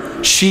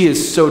different. She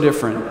is so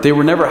different. They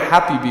were never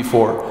happy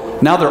before.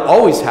 Now they're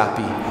always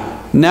happy.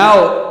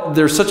 Now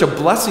there's such a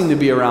blessing to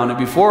be around. And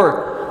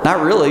before,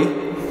 not really.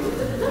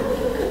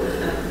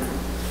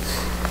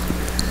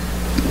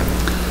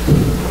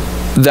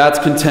 That's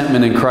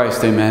contentment in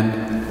Christ,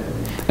 amen.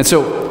 And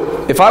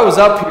so, if I was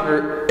up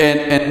here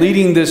and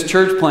leading this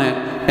church plant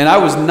and I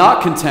was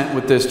not content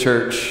with this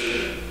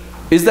church,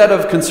 is that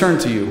of concern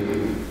to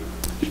you?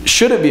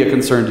 Should it be a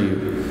concern to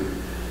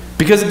you?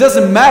 Because it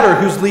doesn't matter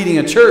who's leading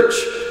a church.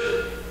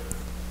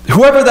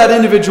 Whoever that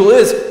individual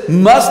is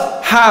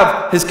must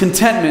have his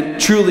contentment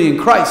truly in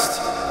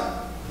Christ.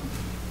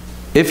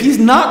 If he's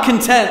not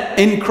content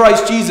in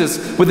Christ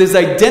Jesus with his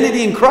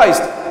identity in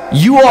Christ,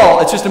 you all,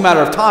 it's just a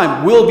matter of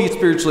time, will be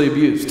spiritually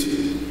abused.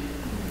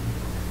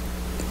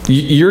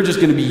 You're just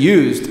going to be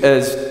used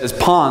as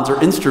pawns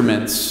or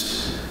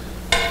instruments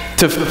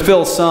to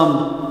fulfill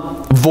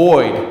some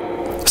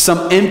void,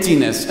 some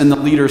emptiness in the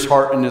leader's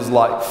heart and his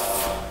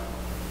life.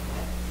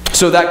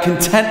 So that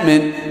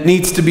contentment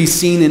needs to be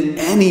seen in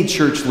any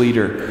church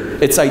leader.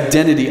 It's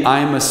identity. I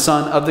am a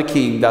son of the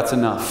King. That's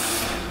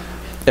enough.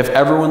 If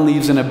everyone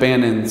leaves and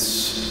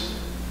abandons,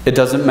 it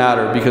doesn't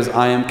matter, because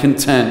I am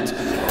content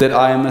that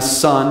I am a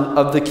son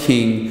of the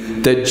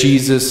King, that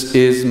Jesus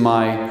is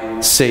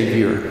my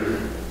Savior.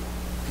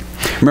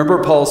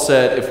 Remember, Paul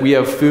said, if we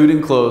have food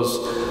and clothes,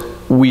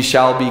 we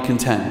shall be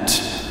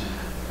content.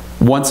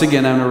 Once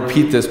again, I'm going to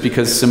repeat this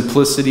because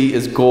simplicity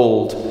is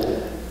gold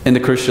in the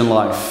Christian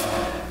life.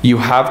 You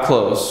have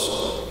clothes.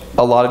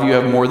 A lot of you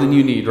have more than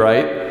you need,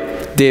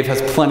 right? Dave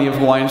has plenty of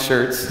Hawaiian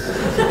shirts.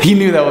 He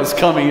knew that was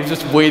coming. He was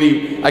just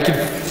waiting. I could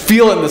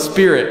feel it in the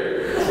spirit.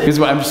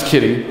 I'm just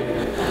kidding.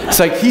 It's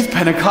like, he's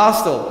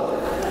Pentecostal.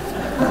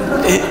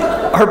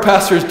 Our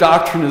pastor's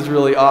doctrine is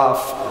really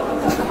off.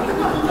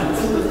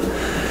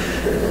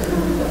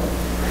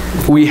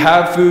 We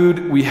have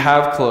food, we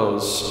have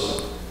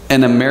clothes.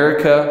 In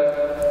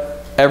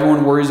America,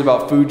 everyone worries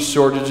about food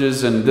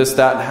shortages and this,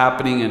 that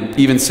happening, and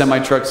even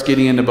semi-trucks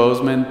getting into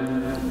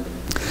Bozeman.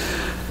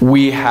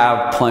 We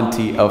have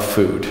plenty of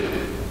food.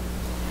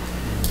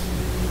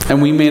 And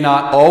we may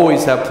not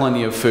always have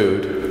plenty of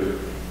food.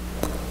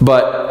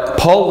 But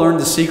Paul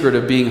learned the secret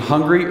of being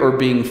hungry or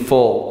being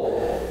full.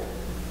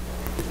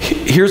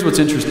 Here's what's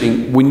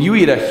interesting. When you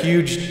eat a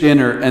huge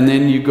dinner and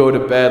then you go to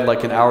bed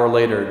like an hour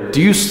later,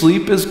 do you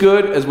sleep as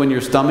good as when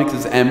your stomach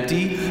is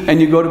empty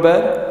and you go to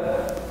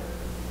bed?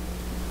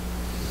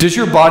 Does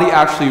your body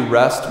actually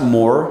rest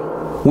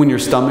more when your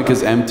stomach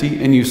is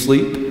empty and you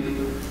sleep?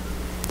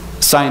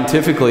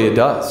 Scientifically, it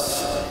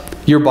does.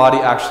 Your body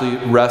actually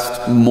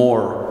rests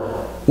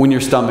more when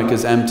your stomach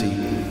is empty.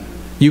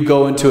 You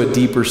go into a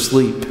deeper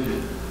sleep.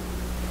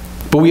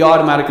 But we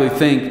automatically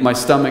think my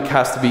stomach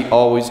has to be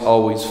always,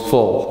 always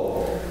full.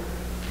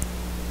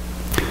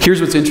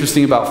 Here's what's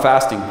interesting about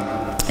fasting.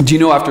 Do you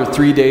know after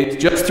 3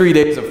 days, just 3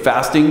 days of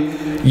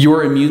fasting,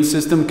 your immune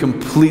system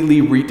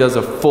completely does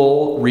a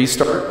full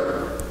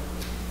restart?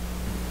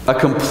 A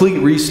complete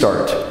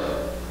restart.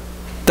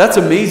 That's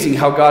amazing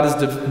how God has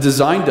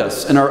designed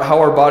us and how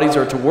our bodies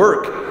are to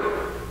work.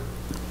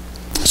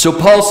 So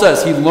Paul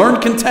says he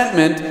learned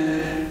contentment.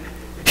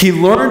 He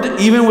learned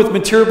even with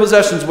material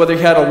possessions, whether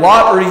he had a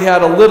lot or he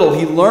had a little,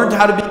 he learned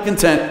how to be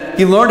content.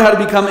 He learned how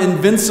to become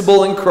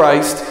invincible in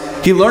Christ.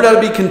 He learned how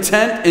to be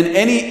content in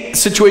any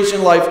situation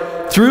in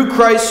life through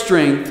Christ's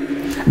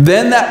strength.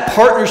 Then that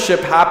partnership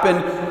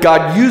happened.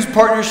 God used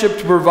partnership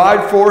to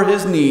provide for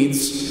his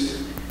needs.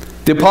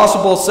 The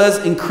Apostle Paul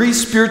says,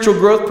 increased spiritual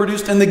growth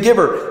produced in the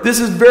giver. This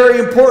is very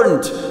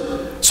important.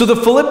 So the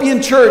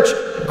Philippian church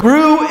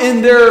grew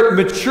in their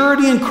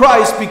maturity in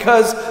Christ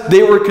because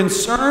they were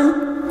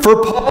concerned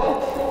for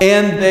Paul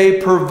and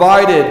they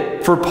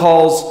provided for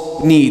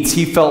Paul's needs.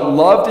 He felt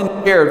loved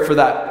and cared for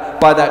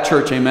by that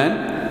church.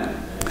 Amen.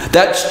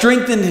 That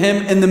strengthened him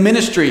in the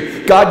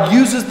ministry. God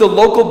uses the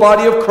local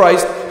body of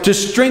Christ to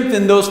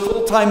strengthen those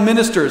full-time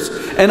ministers.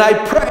 And I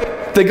pray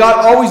that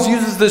God always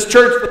uses this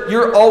church, that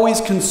you're always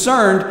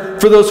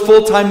concerned for those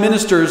full-time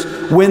ministers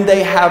when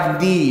they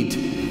have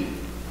need.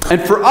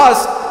 And for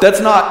us, that's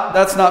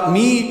not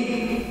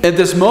me at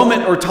this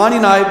moment, or Tanya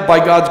and I. By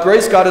God's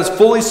grace, God has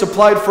fully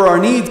supplied for our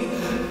needs.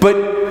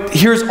 But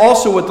here's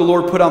also what the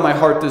Lord put on my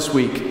heart this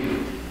week.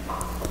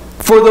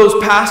 For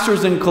those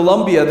pastors in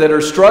Colombia that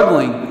are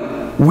struggling,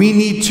 we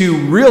need to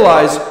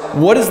realize,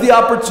 what is the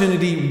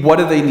opportunity? What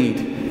do they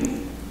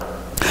need?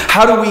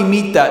 How do we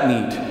meet that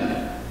need?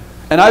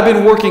 And I've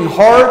been working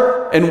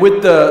hard and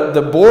with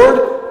the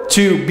board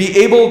to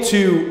be able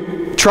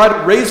to try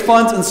to raise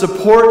funds and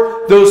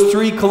support those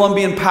 3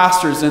 Colombian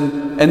pastors.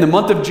 And the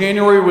month of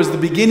January was the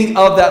beginning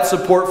of that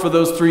support for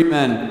those 3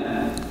 men.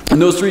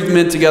 And those 3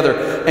 men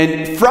together.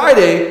 And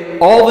Friday,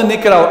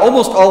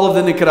 almost all of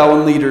the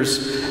Nicaraguan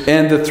leaders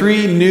and the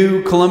 3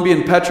 new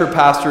Colombian Petra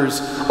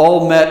pastors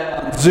all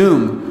met on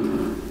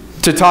Zoom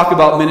to talk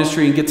about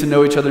ministry and get to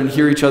know each other and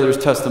hear each other's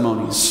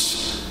testimonies.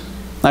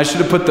 I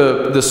should have put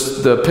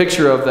the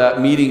picture of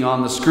that meeting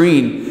on the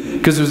screen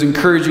because it was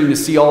encouraging to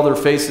see all their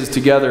faces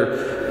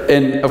together.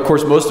 And of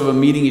course, most of them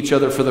meeting each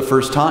other for the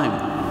first time.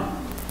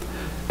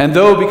 And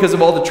though because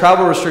of all the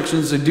travel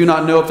restrictions, I do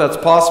not know if that's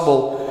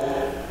possible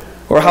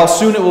or how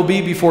soon it will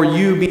be before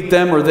you meet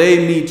them or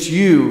they meet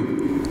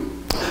you.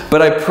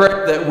 But I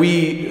pray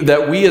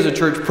that we as a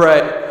church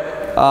pray,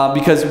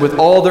 because with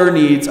all their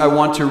needs, I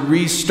want to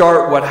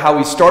restart how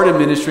we started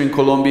ministry in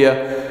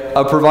Colombia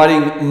of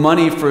providing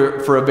money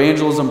for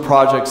evangelism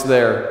projects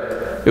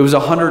there. It was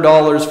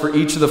 $100 for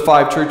each of the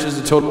 5 churches,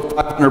 a total of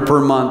 $500 per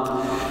month.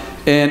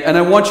 And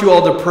I want you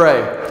all to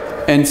pray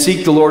and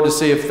seek the Lord to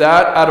say, if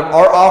that, out of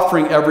our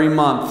offering every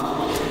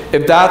month,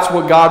 if that's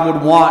what God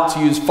would want, to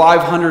use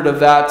 500 of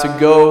that to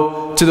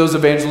go to those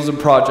evangelism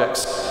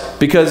projects.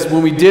 Because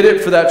when we did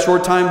it for that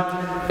short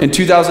time in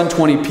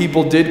 2020,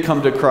 people did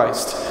come to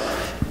Christ.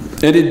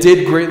 And it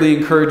did greatly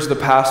encourage the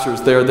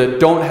pastors there that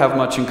don't have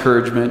much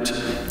encouragement.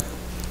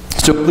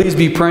 So please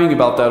be praying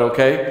about that,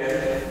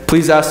 okay?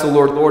 Please ask the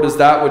Lord, Lord, is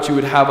that what you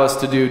would have us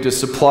to do, to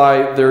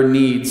supply their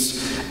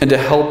needs and to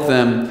help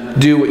them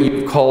do what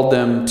you've called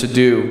them to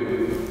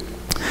do?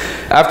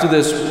 After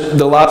this,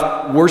 the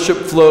last worship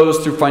flows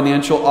through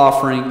financial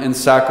offering and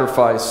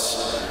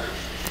sacrifice.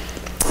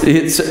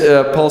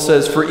 Paul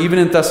says, for even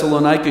in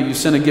Thessalonica you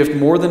sent a gift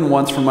more than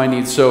once for my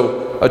needs,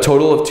 so a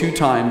total of 2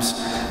 times.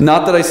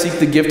 Not that I seek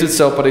the gift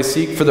itself, but I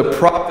seek for the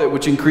profit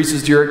which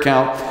increases to your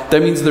account.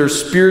 That means their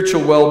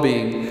spiritual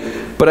well-being.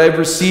 But I have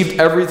received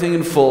everything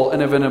in full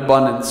and of an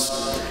abundance.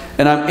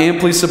 And I'm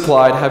amply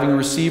supplied, having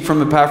received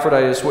from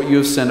Epaphroditus what you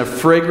have sent, a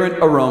fragrant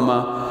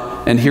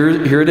aroma, and here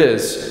it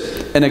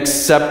is, an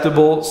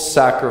acceptable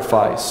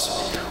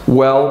sacrifice,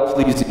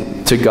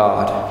 well-pleasing to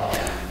God.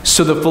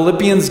 So the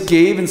Philippians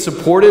gave and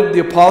supported the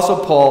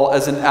Apostle Paul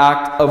as an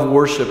act of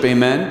worship.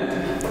 Amen?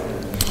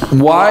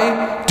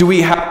 Why do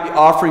we have the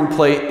offering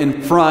plate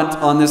in front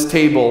on this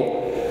table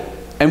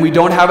and we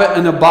don't have it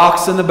in a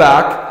box in the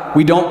back?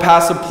 We don't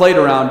pass a plate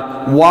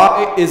around.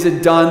 Why is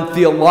it done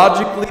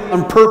theologically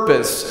on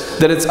purpose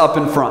that it's up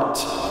in front?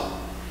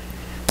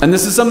 And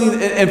this is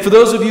something, and for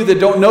those of you that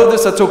don't know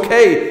this, that's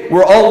okay.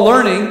 We're all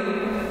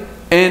learning,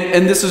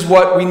 and this is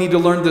what we need to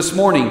learn this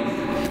morning.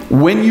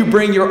 When you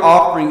bring your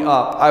offering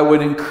up, I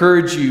would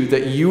encourage you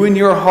that you in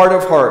your heart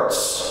of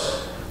hearts,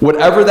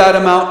 whatever that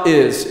amount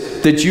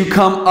is, that you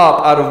come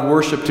up out of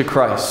worship to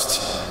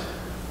Christ.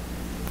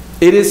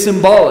 It is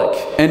symbolic,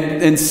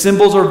 and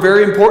symbols are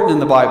very important in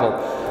the Bible,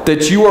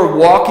 that you are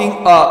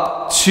walking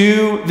up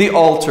to the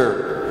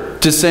altar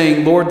to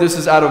saying, Lord, this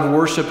is out of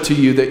worship to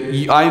you,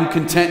 that I am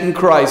content in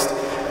Christ.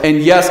 And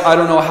yes, I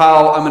don't know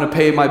how I'm going to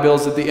pay my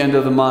bills at the end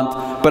of the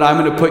month, but I'm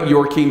going to put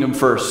your kingdom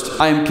first.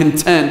 I am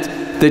content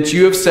that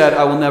you have said,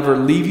 I will never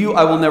leave you,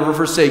 I will never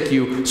forsake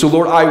you. So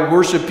Lord, I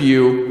worship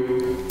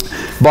you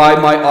by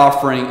my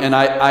offering. And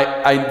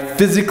I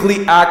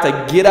physically act,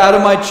 I get out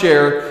of my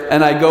chair,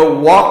 and I go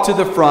walk to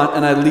the front,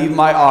 and I leave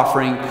my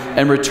offering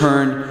and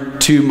return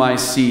to my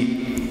seat.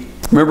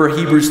 Remember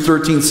Hebrews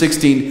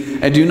 13:16,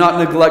 and do not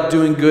neglect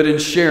doing good and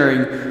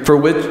sharing, for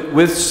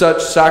with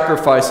such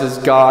sacrifices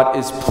God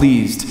is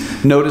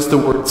pleased. Notice the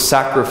word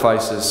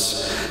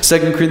sacrifices.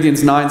 2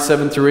 Corinthians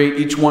 9:7-8,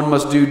 each one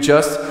must do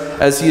just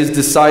as he has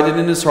decided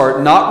in his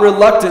heart, not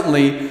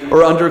reluctantly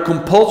or under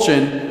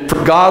compulsion,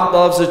 for God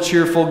loves a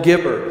cheerful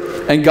giver.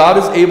 And God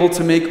is able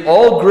to make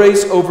all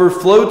grace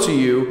overflow to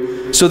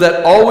you, so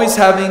that always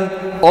having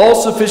all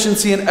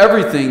sufficiency in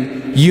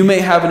everything, you may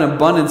have an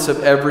abundance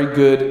of every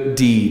good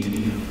deed.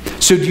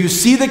 So do you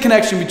see the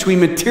connection between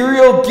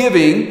material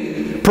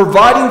giving,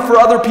 providing for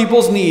other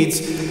people's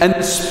needs, and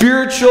the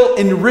spiritual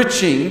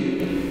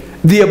enriching,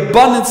 the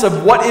abundance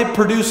of what it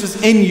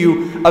produces in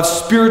you of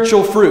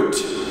spiritual fruit?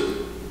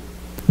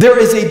 There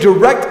is a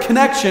direct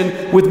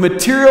connection with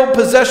material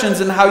possessions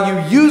and how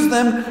you use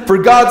them for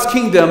God's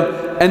kingdom,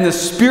 and the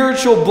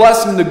spiritual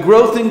blessing, the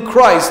growth in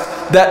Christ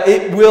that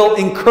it will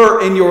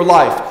incur in your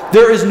life.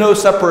 There is no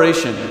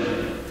separation.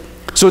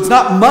 So it's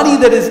not money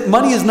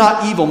money is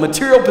not evil.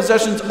 Material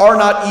possessions are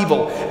not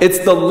evil. It's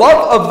the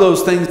love of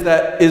those things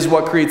that is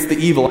what creates the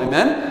evil.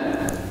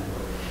 Amen?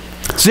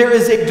 So there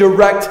is a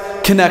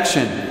direct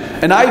connection.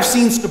 And I've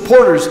seen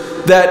supporters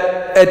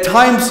that at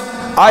times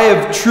I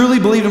have truly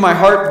believed in my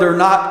heart they're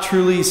not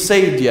truly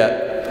saved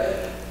yet.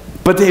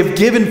 But they have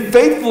given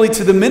faithfully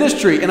to the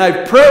ministry. And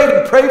I've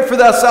prayed for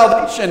that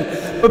salvation.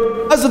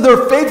 But because of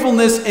their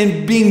faithfulness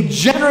in being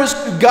generous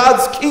to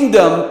God's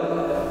kingdom,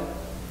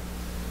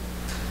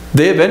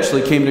 they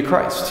eventually came to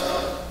Christ.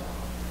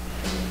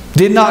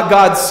 Did not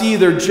God see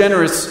their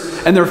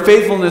generous and their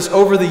faithfulness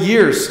over the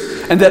years?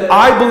 And that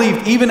I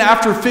believed, even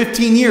after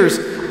 15 years,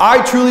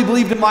 I truly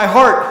believed in my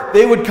heart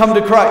they would come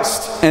to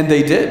Christ. And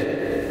they did.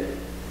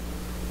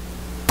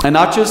 And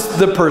not just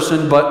the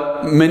person,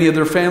 but many of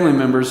their family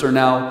members are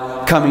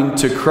now coming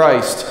to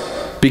Christ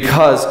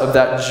because of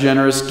that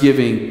generous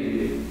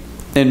giving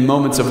in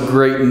moments of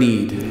great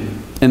need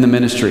in the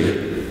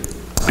ministry.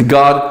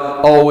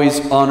 God always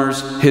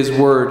honors His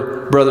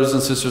word, brothers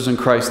and sisters in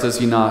Christ, does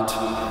He not?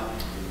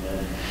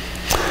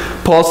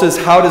 Paul says,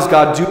 how does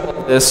God do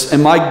all this?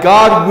 And my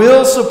God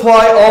will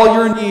supply all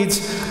your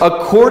needs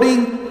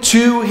according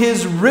to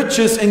His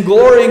riches and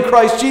glory in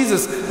Christ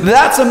Jesus.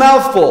 That's a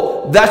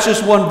mouthful. That's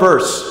just one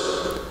verse.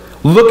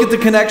 Look at the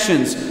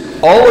connections.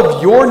 All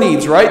of your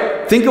needs,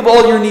 right? Think of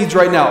all your needs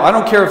right now. I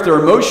don't care if they're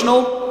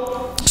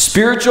emotional,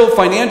 spiritual,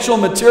 financial,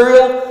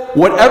 material.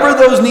 Whatever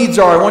those needs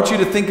are, I want you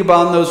to think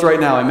about those right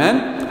now.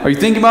 Amen? Are you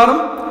thinking about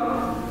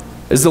them?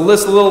 Is the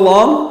list a little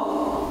long?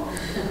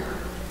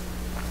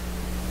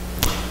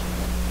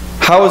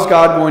 How is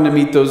God going to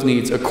meet those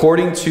needs?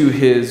 According to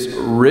his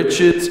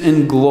riches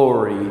and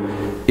glory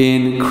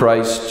in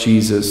Christ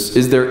Jesus.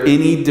 Is there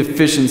any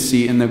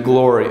deficiency in the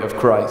glory of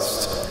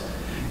Christ?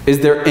 Is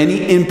there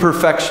any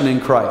imperfection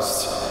in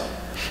Christ?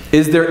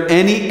 Is there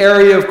any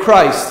area of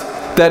Christ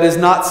that is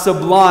not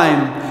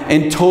sublime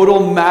in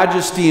total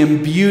majesty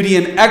and beauty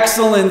and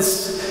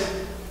excellence,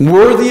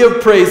 worthy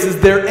of praise? Is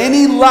there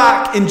any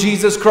lack in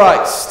Jesus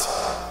Christ?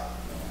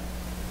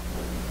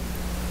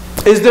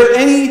 Is there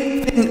anything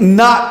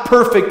not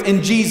perfect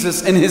in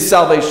Jesus and his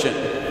salvation?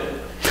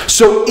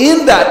 So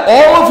in that,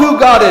 all of who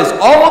God is,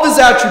 all of his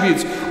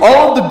attributes,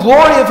 all of the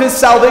glory of his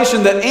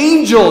salvation that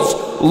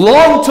angels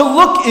long to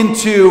look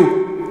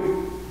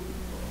into,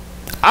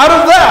 out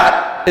of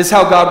that is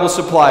how God will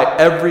supply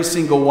every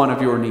single one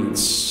of your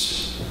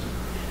needs.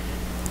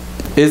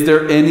 Is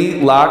there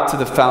any lack to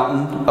the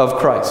fountain of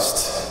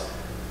Christ?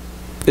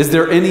 Is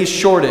there any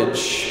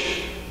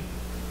shortage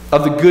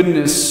of the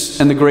goodness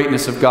and the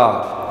greatness of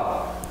God?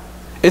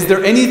 Is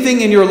there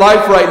anything in your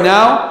life right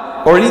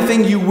now, or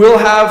anything you will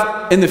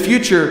have in the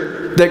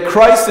future, that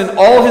Christ in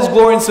all his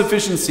glory and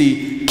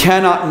sufficiency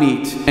cannot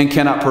meet and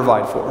cannot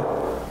provide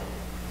for?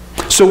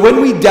 So when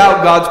we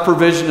doubt God's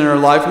provision in our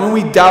life, when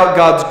we doubt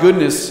God's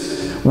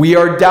goodness, we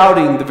are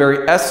doubting the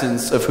very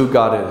essence of who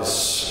God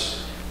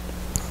is.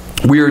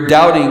 We are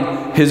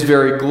doubting his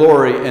very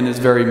glory and his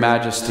very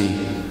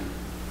majesty.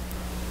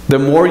 The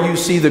more you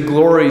see the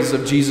glories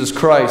of Jesus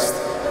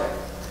Christ,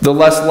 the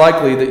less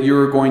likely that you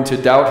are going to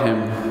doubt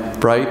him,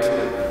 right?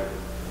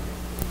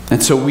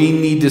 And so we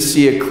need to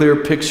see a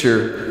clear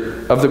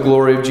picture of the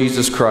glory of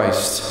Jesus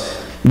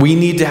Christ. We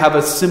need to have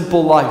a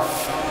simple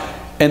life.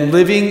 And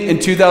living in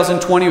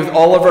 2020 with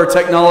all of our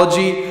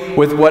technology,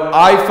 with what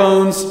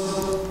iPhones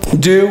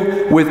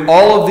do, with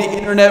all of the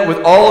internet,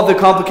 with all of the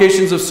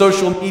complications of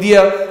social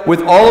media,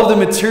 with all of the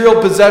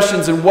material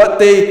possessions and what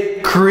they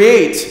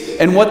create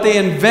and what they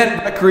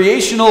invent,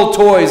 recreational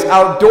toys,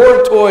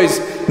 outdoor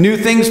toys, new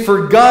things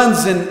for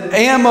guns and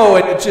ammo,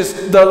 and it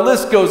just, the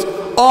list goes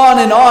on,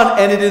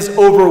 and it is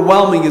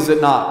overwhelming, is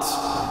it not?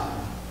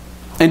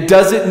 And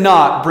does it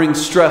not bring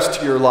stress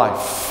to your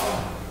life?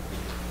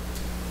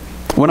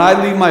 When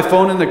I leave my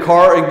phone in the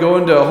car and go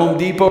into a Home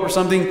Depot or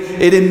something,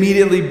 it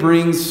immediately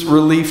brings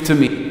relief to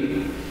me.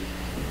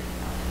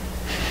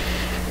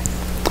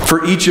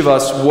 For each of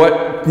us,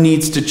 what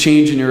needs to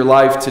change in your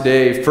life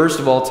today? First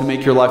of all, to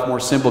make your life more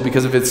simple,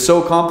 because if it's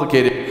so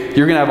complicated,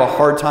 you're going to have a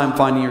hard time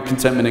finding your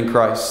contentment in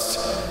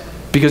Christ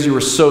because you were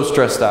so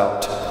stressed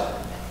out.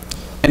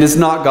 And it's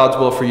not God's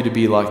will for you to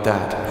be like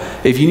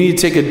that. If you need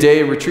to take a day,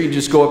 a retreat,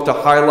 just go up to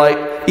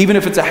Highlight. Even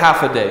if it's a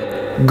half a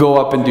day, go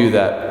up and do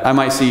that. I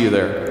might see you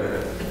there.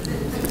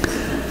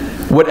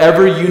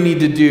 Whatever you need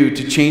to do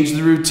to change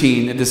the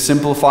routine and to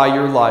simplify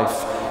your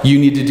life, you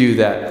need to do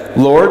that.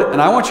 Lord,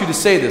 and I want you to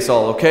say this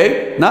all,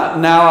 okay? Not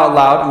now out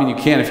loud. I mean, you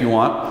can if you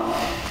want.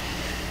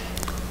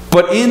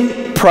 But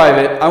in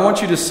private, I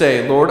want you to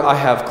say, Lord, I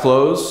have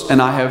clothes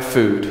and I have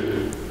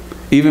food.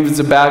 Even if it's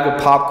a bag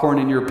of popcorn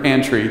in your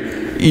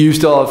pantry, you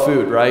still have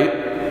food, right?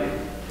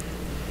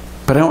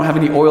 But I don't have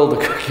any oil to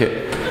cook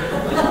it.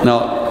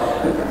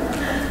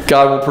 No,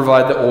 God will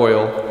provide the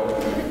oil.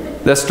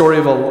 That story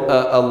of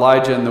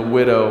Elijah and the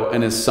widow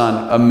and his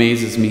son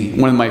amazes me.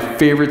 One of my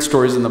favorite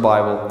stories in the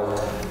Bible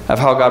of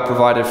how God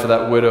provided for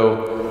that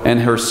widow and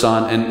her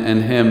son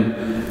and him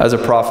as a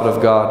prophet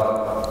of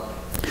God.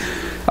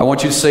 I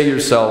want you to say to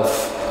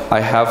yourself, I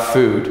have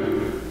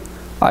food.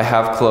 I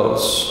have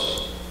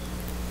clothes.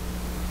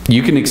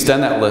 You can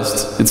extend that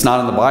list. It's not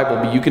in the Bible,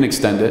 but you can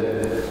extend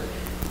it.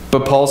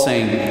 But Paul's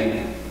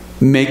saying,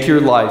 make your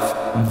life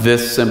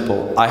this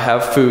simple. I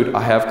have food.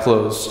 I have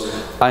clothes.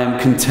 I am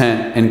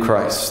content in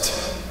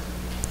Christ.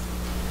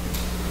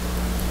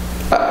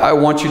 I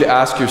want you to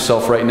ask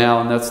yourself right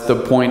now, and that's the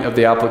point of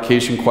the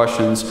application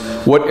questions,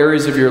 what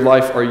areas of your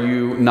life are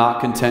you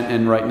not content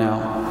in right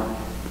now?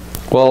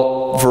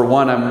 Well, for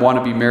one, I want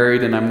to be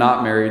married and I'm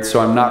not married, so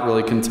I'm not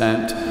really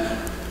content.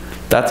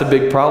 That's a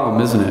big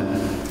problem, isn't it?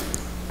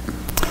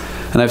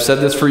 And I've said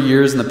this for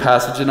years in the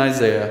passage in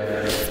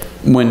Isaiah,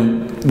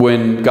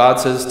 when God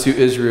says to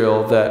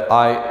Israel that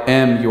I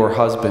am your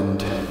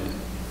husband.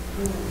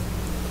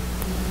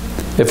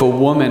 If a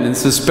woman, and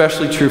it's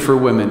especially true for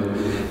women,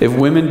 if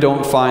women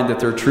don't find that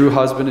their true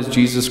husband is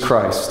Jesus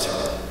Christ,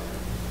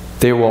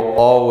 they will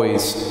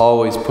always,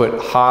 always put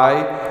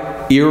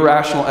high,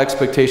 irrational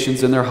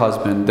expectations in their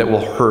husband that will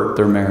hurt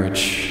their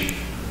marriage.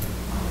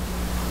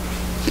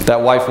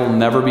 That wife will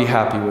never be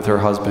happy with her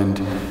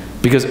husband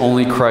because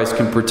only Christ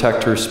can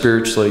protect her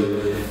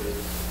spiritually,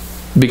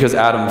 because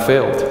Adam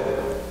failed.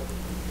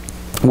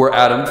 Where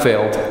Adam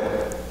failed,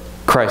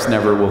 Christ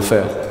never will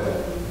fail.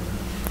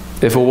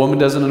 If a woman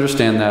doesn't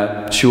understand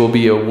that, she will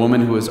be a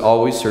woman who is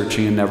always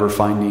searching and never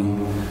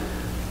finding.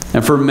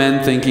 And for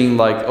men thinking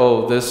like,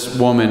 oh, this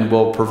woman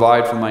will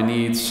provide for my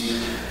needs,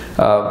 as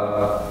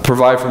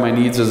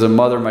a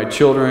mother, my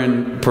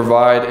children,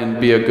 provide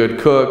and be a good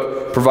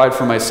cook, provide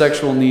for my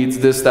sexual needs,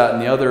 this, that,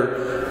 and the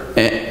other.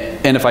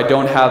 And if I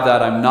don't have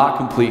that, I'm not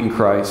complete in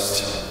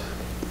Christ.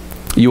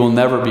 You will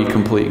never be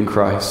complete in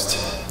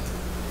Christ.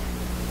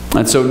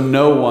 And so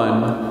no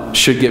one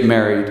should get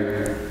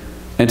married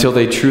until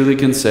they truly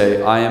can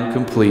say, I am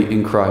complete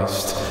in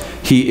Christ.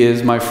 He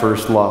is my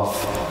first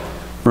love.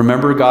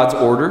 Remember God's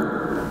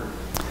order?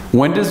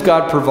 When does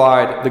God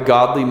provide the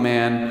godly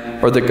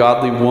man or the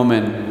godly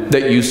woman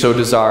that you so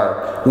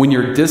desire? When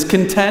you're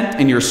discontent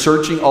and you're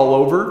searching all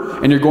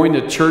over and you're going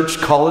to church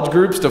college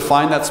groups to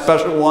find that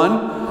special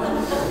one?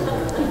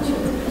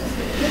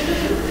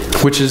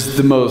 Which is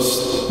the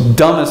most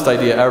dumbest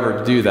idea ever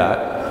to do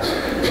that.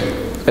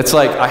 It's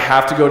like, I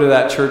have to go to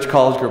that church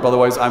college group,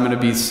 otherwise I'm going to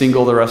be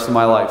single the rest of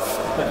my life.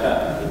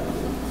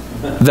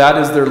 That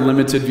is their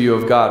limited view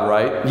of God,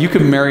 right? You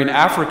can marry an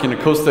African, a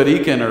Costa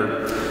Rican,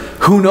 or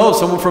who knows,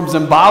 someone from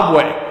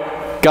Zimbabwe,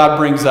 God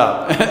brings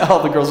up.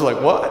 All the girls are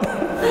like, what?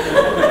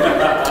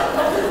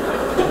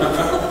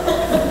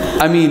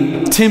 I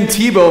mean, Tim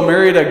Tebow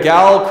married a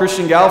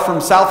Christian gal from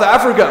South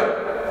Africa.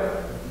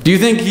 Do you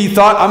think he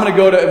thought, when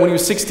he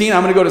was 16,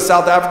 I'm going to go to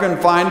South Africa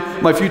and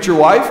find my future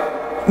wife?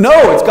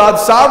 No, it's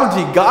God's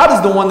sovereignty. God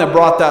is the one that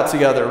brought that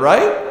together,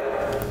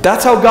 right?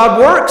 That's how God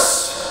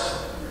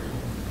works.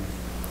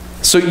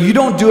 So you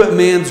don't do it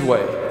man's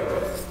way.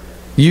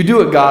 You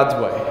do it God's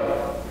way.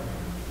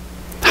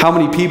 How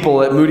many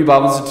people at Moody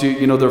Bible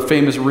Institute, their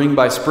famous Ring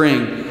by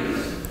Spring,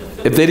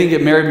 if they didn't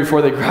get married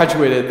before they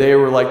graduated, they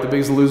were like the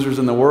biggest losers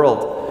in the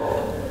world.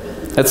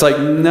 It's like,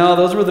 no,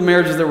 those were the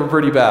marriages that were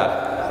pretty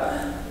bad.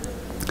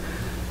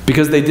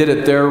 Because they did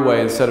it their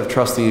way instead of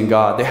trusting in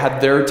God. They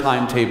had their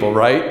timetable,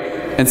 right?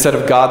 Instead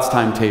of God's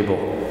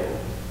timetable.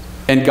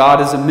 And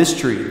God is a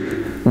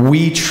mystery.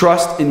 We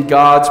trust in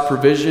God's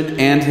provision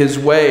and His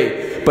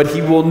way. But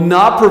He will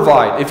not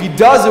provide. If He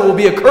does, it will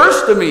be a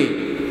curse to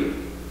me.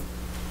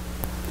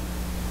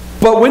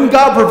 But when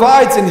God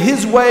provides in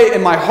His way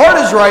and my heart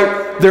is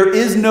right, there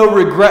is no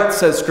regret,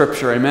 says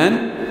Scripture.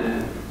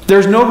 Amen?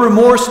 There's no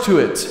remorse to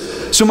it.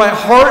 So my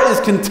heart is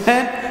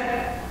content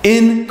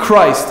in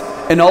Christ.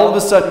 And all of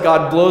a sudden,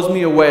 God blows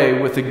me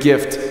away with a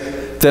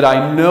gift that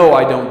I know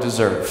I don't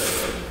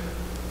deserve.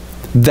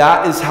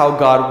 That is how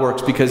God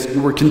works, because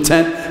you were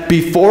content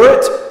before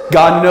it.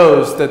 God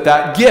knows that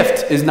that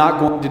gift is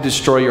not going to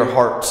destroy your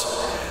heart.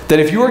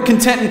 That if you are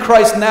content in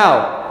Christ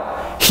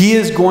now, He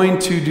is going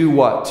to do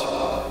what?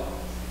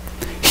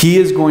 He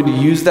is going to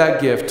use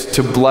that gift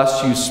to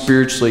bless you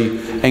spiritually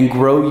and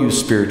grow you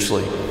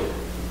spiritually.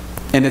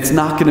 And it's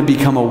not going to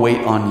become a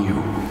weight on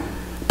you.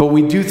 But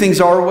when we do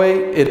things our way,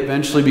 it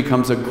eventually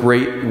becomes a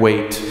great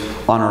weight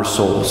on our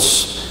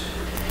souls.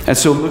 And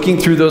so looking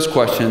through those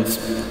questions,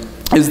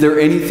 is there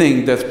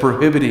anything that's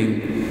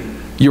prohibiting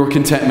your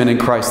contentment in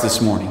Christ this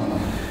morning?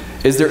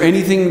 Is there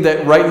anything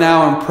that right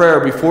now in prayer,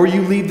 before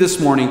you leave this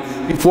morning,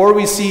 before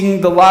we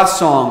sing the last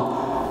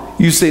song,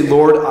 you say,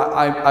 Lord,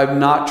 I've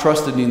not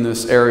trusted in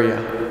this area.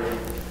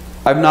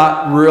 I've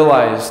not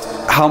realized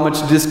how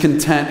much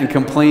discontent and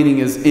complaining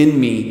is in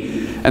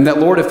me. And that,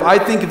 Lord, if I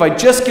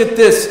just get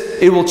this,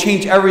 it will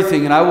change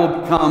everything and I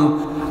will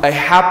become a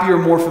happier,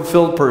 more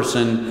fulfilled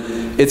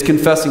person. It's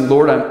confessing,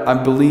 Lord,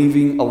 I'm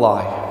believing a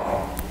lie.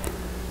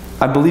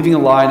 I'm believing a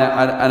lie,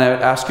 and I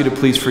ask you to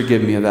please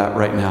forgive me of that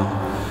right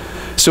now.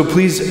 So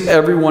please,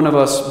 every one of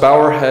us,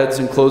 bow our heads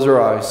and close our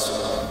eyes.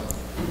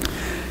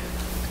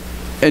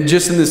 And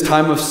just in this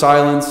time of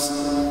silence,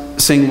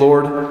 saying,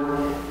 Lord,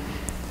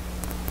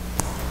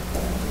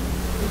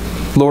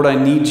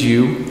 I need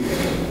you.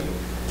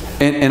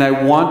 And I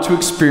want to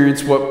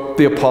experience what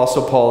the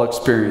Apostle Paul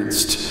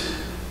experienced.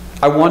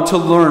 I want to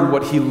learn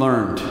what he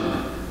learned.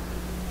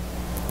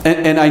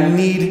 And I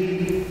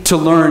need to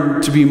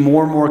learn to be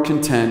more and more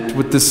content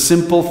with the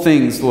simple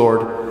things,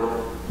 Lord,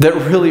 that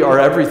really are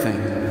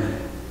everything.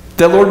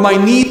 That, Lord, my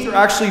needs are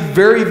actually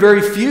very,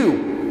 very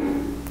few.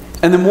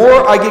 And the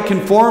more I get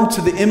conformed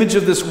to the image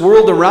of this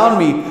world around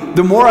me,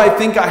 the more I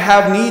think I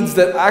have needs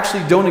that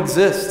actually don't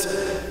exist.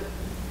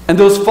 And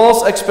those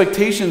false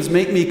expectations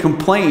make me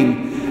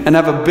complain and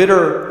have a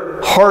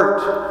bitter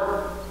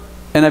heart.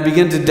 And I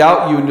begin to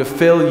doubt you and to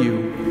fail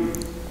you.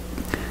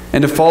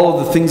 And to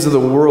follow the things of the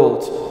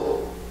world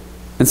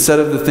instead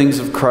of the things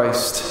of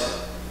Christ.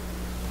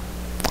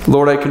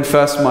 Lord, I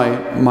confess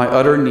my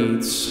utter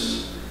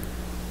needs.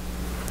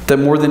 That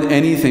more than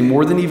anything,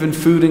 more than even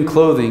food and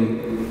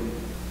clothing,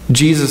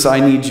 Jesus, I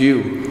need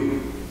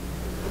you.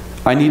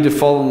 I need to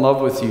fall in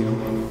love with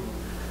you.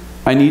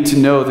 I need to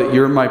know that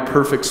you're my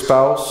perfect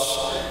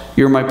spouse.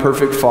 You're my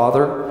perfect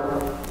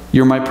father.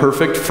 You're my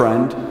perfect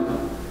friend.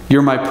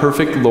 You're my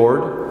perfect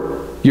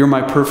Lord. You're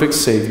my perfect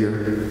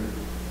Savior.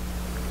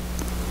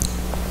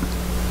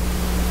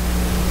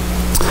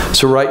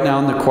 So right now,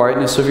 in the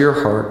quietness of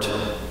your heart,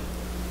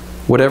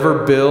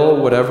 whatever bill,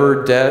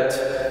 whatever debt,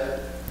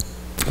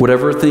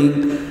 whatever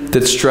thing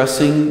that's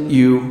stressing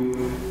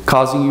you,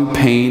 causing you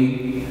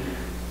pain,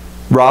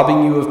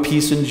 robbing you of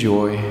peace and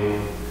joy,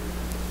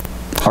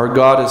 our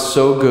God is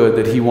so good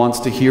that He wants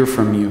to hear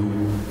from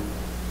you.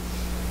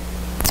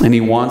 And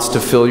He wants to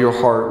fill your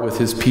heart with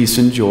His peace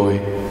and joy.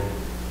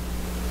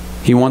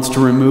 He wants to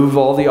remove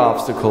all the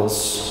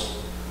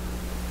obstacles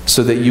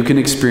so that you can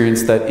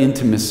experience that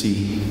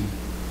intimacy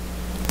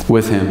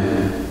with Him.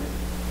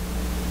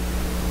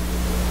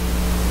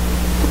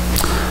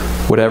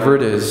 Whatever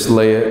it is,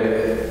 lay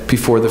it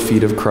before the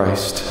feet of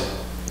Christ.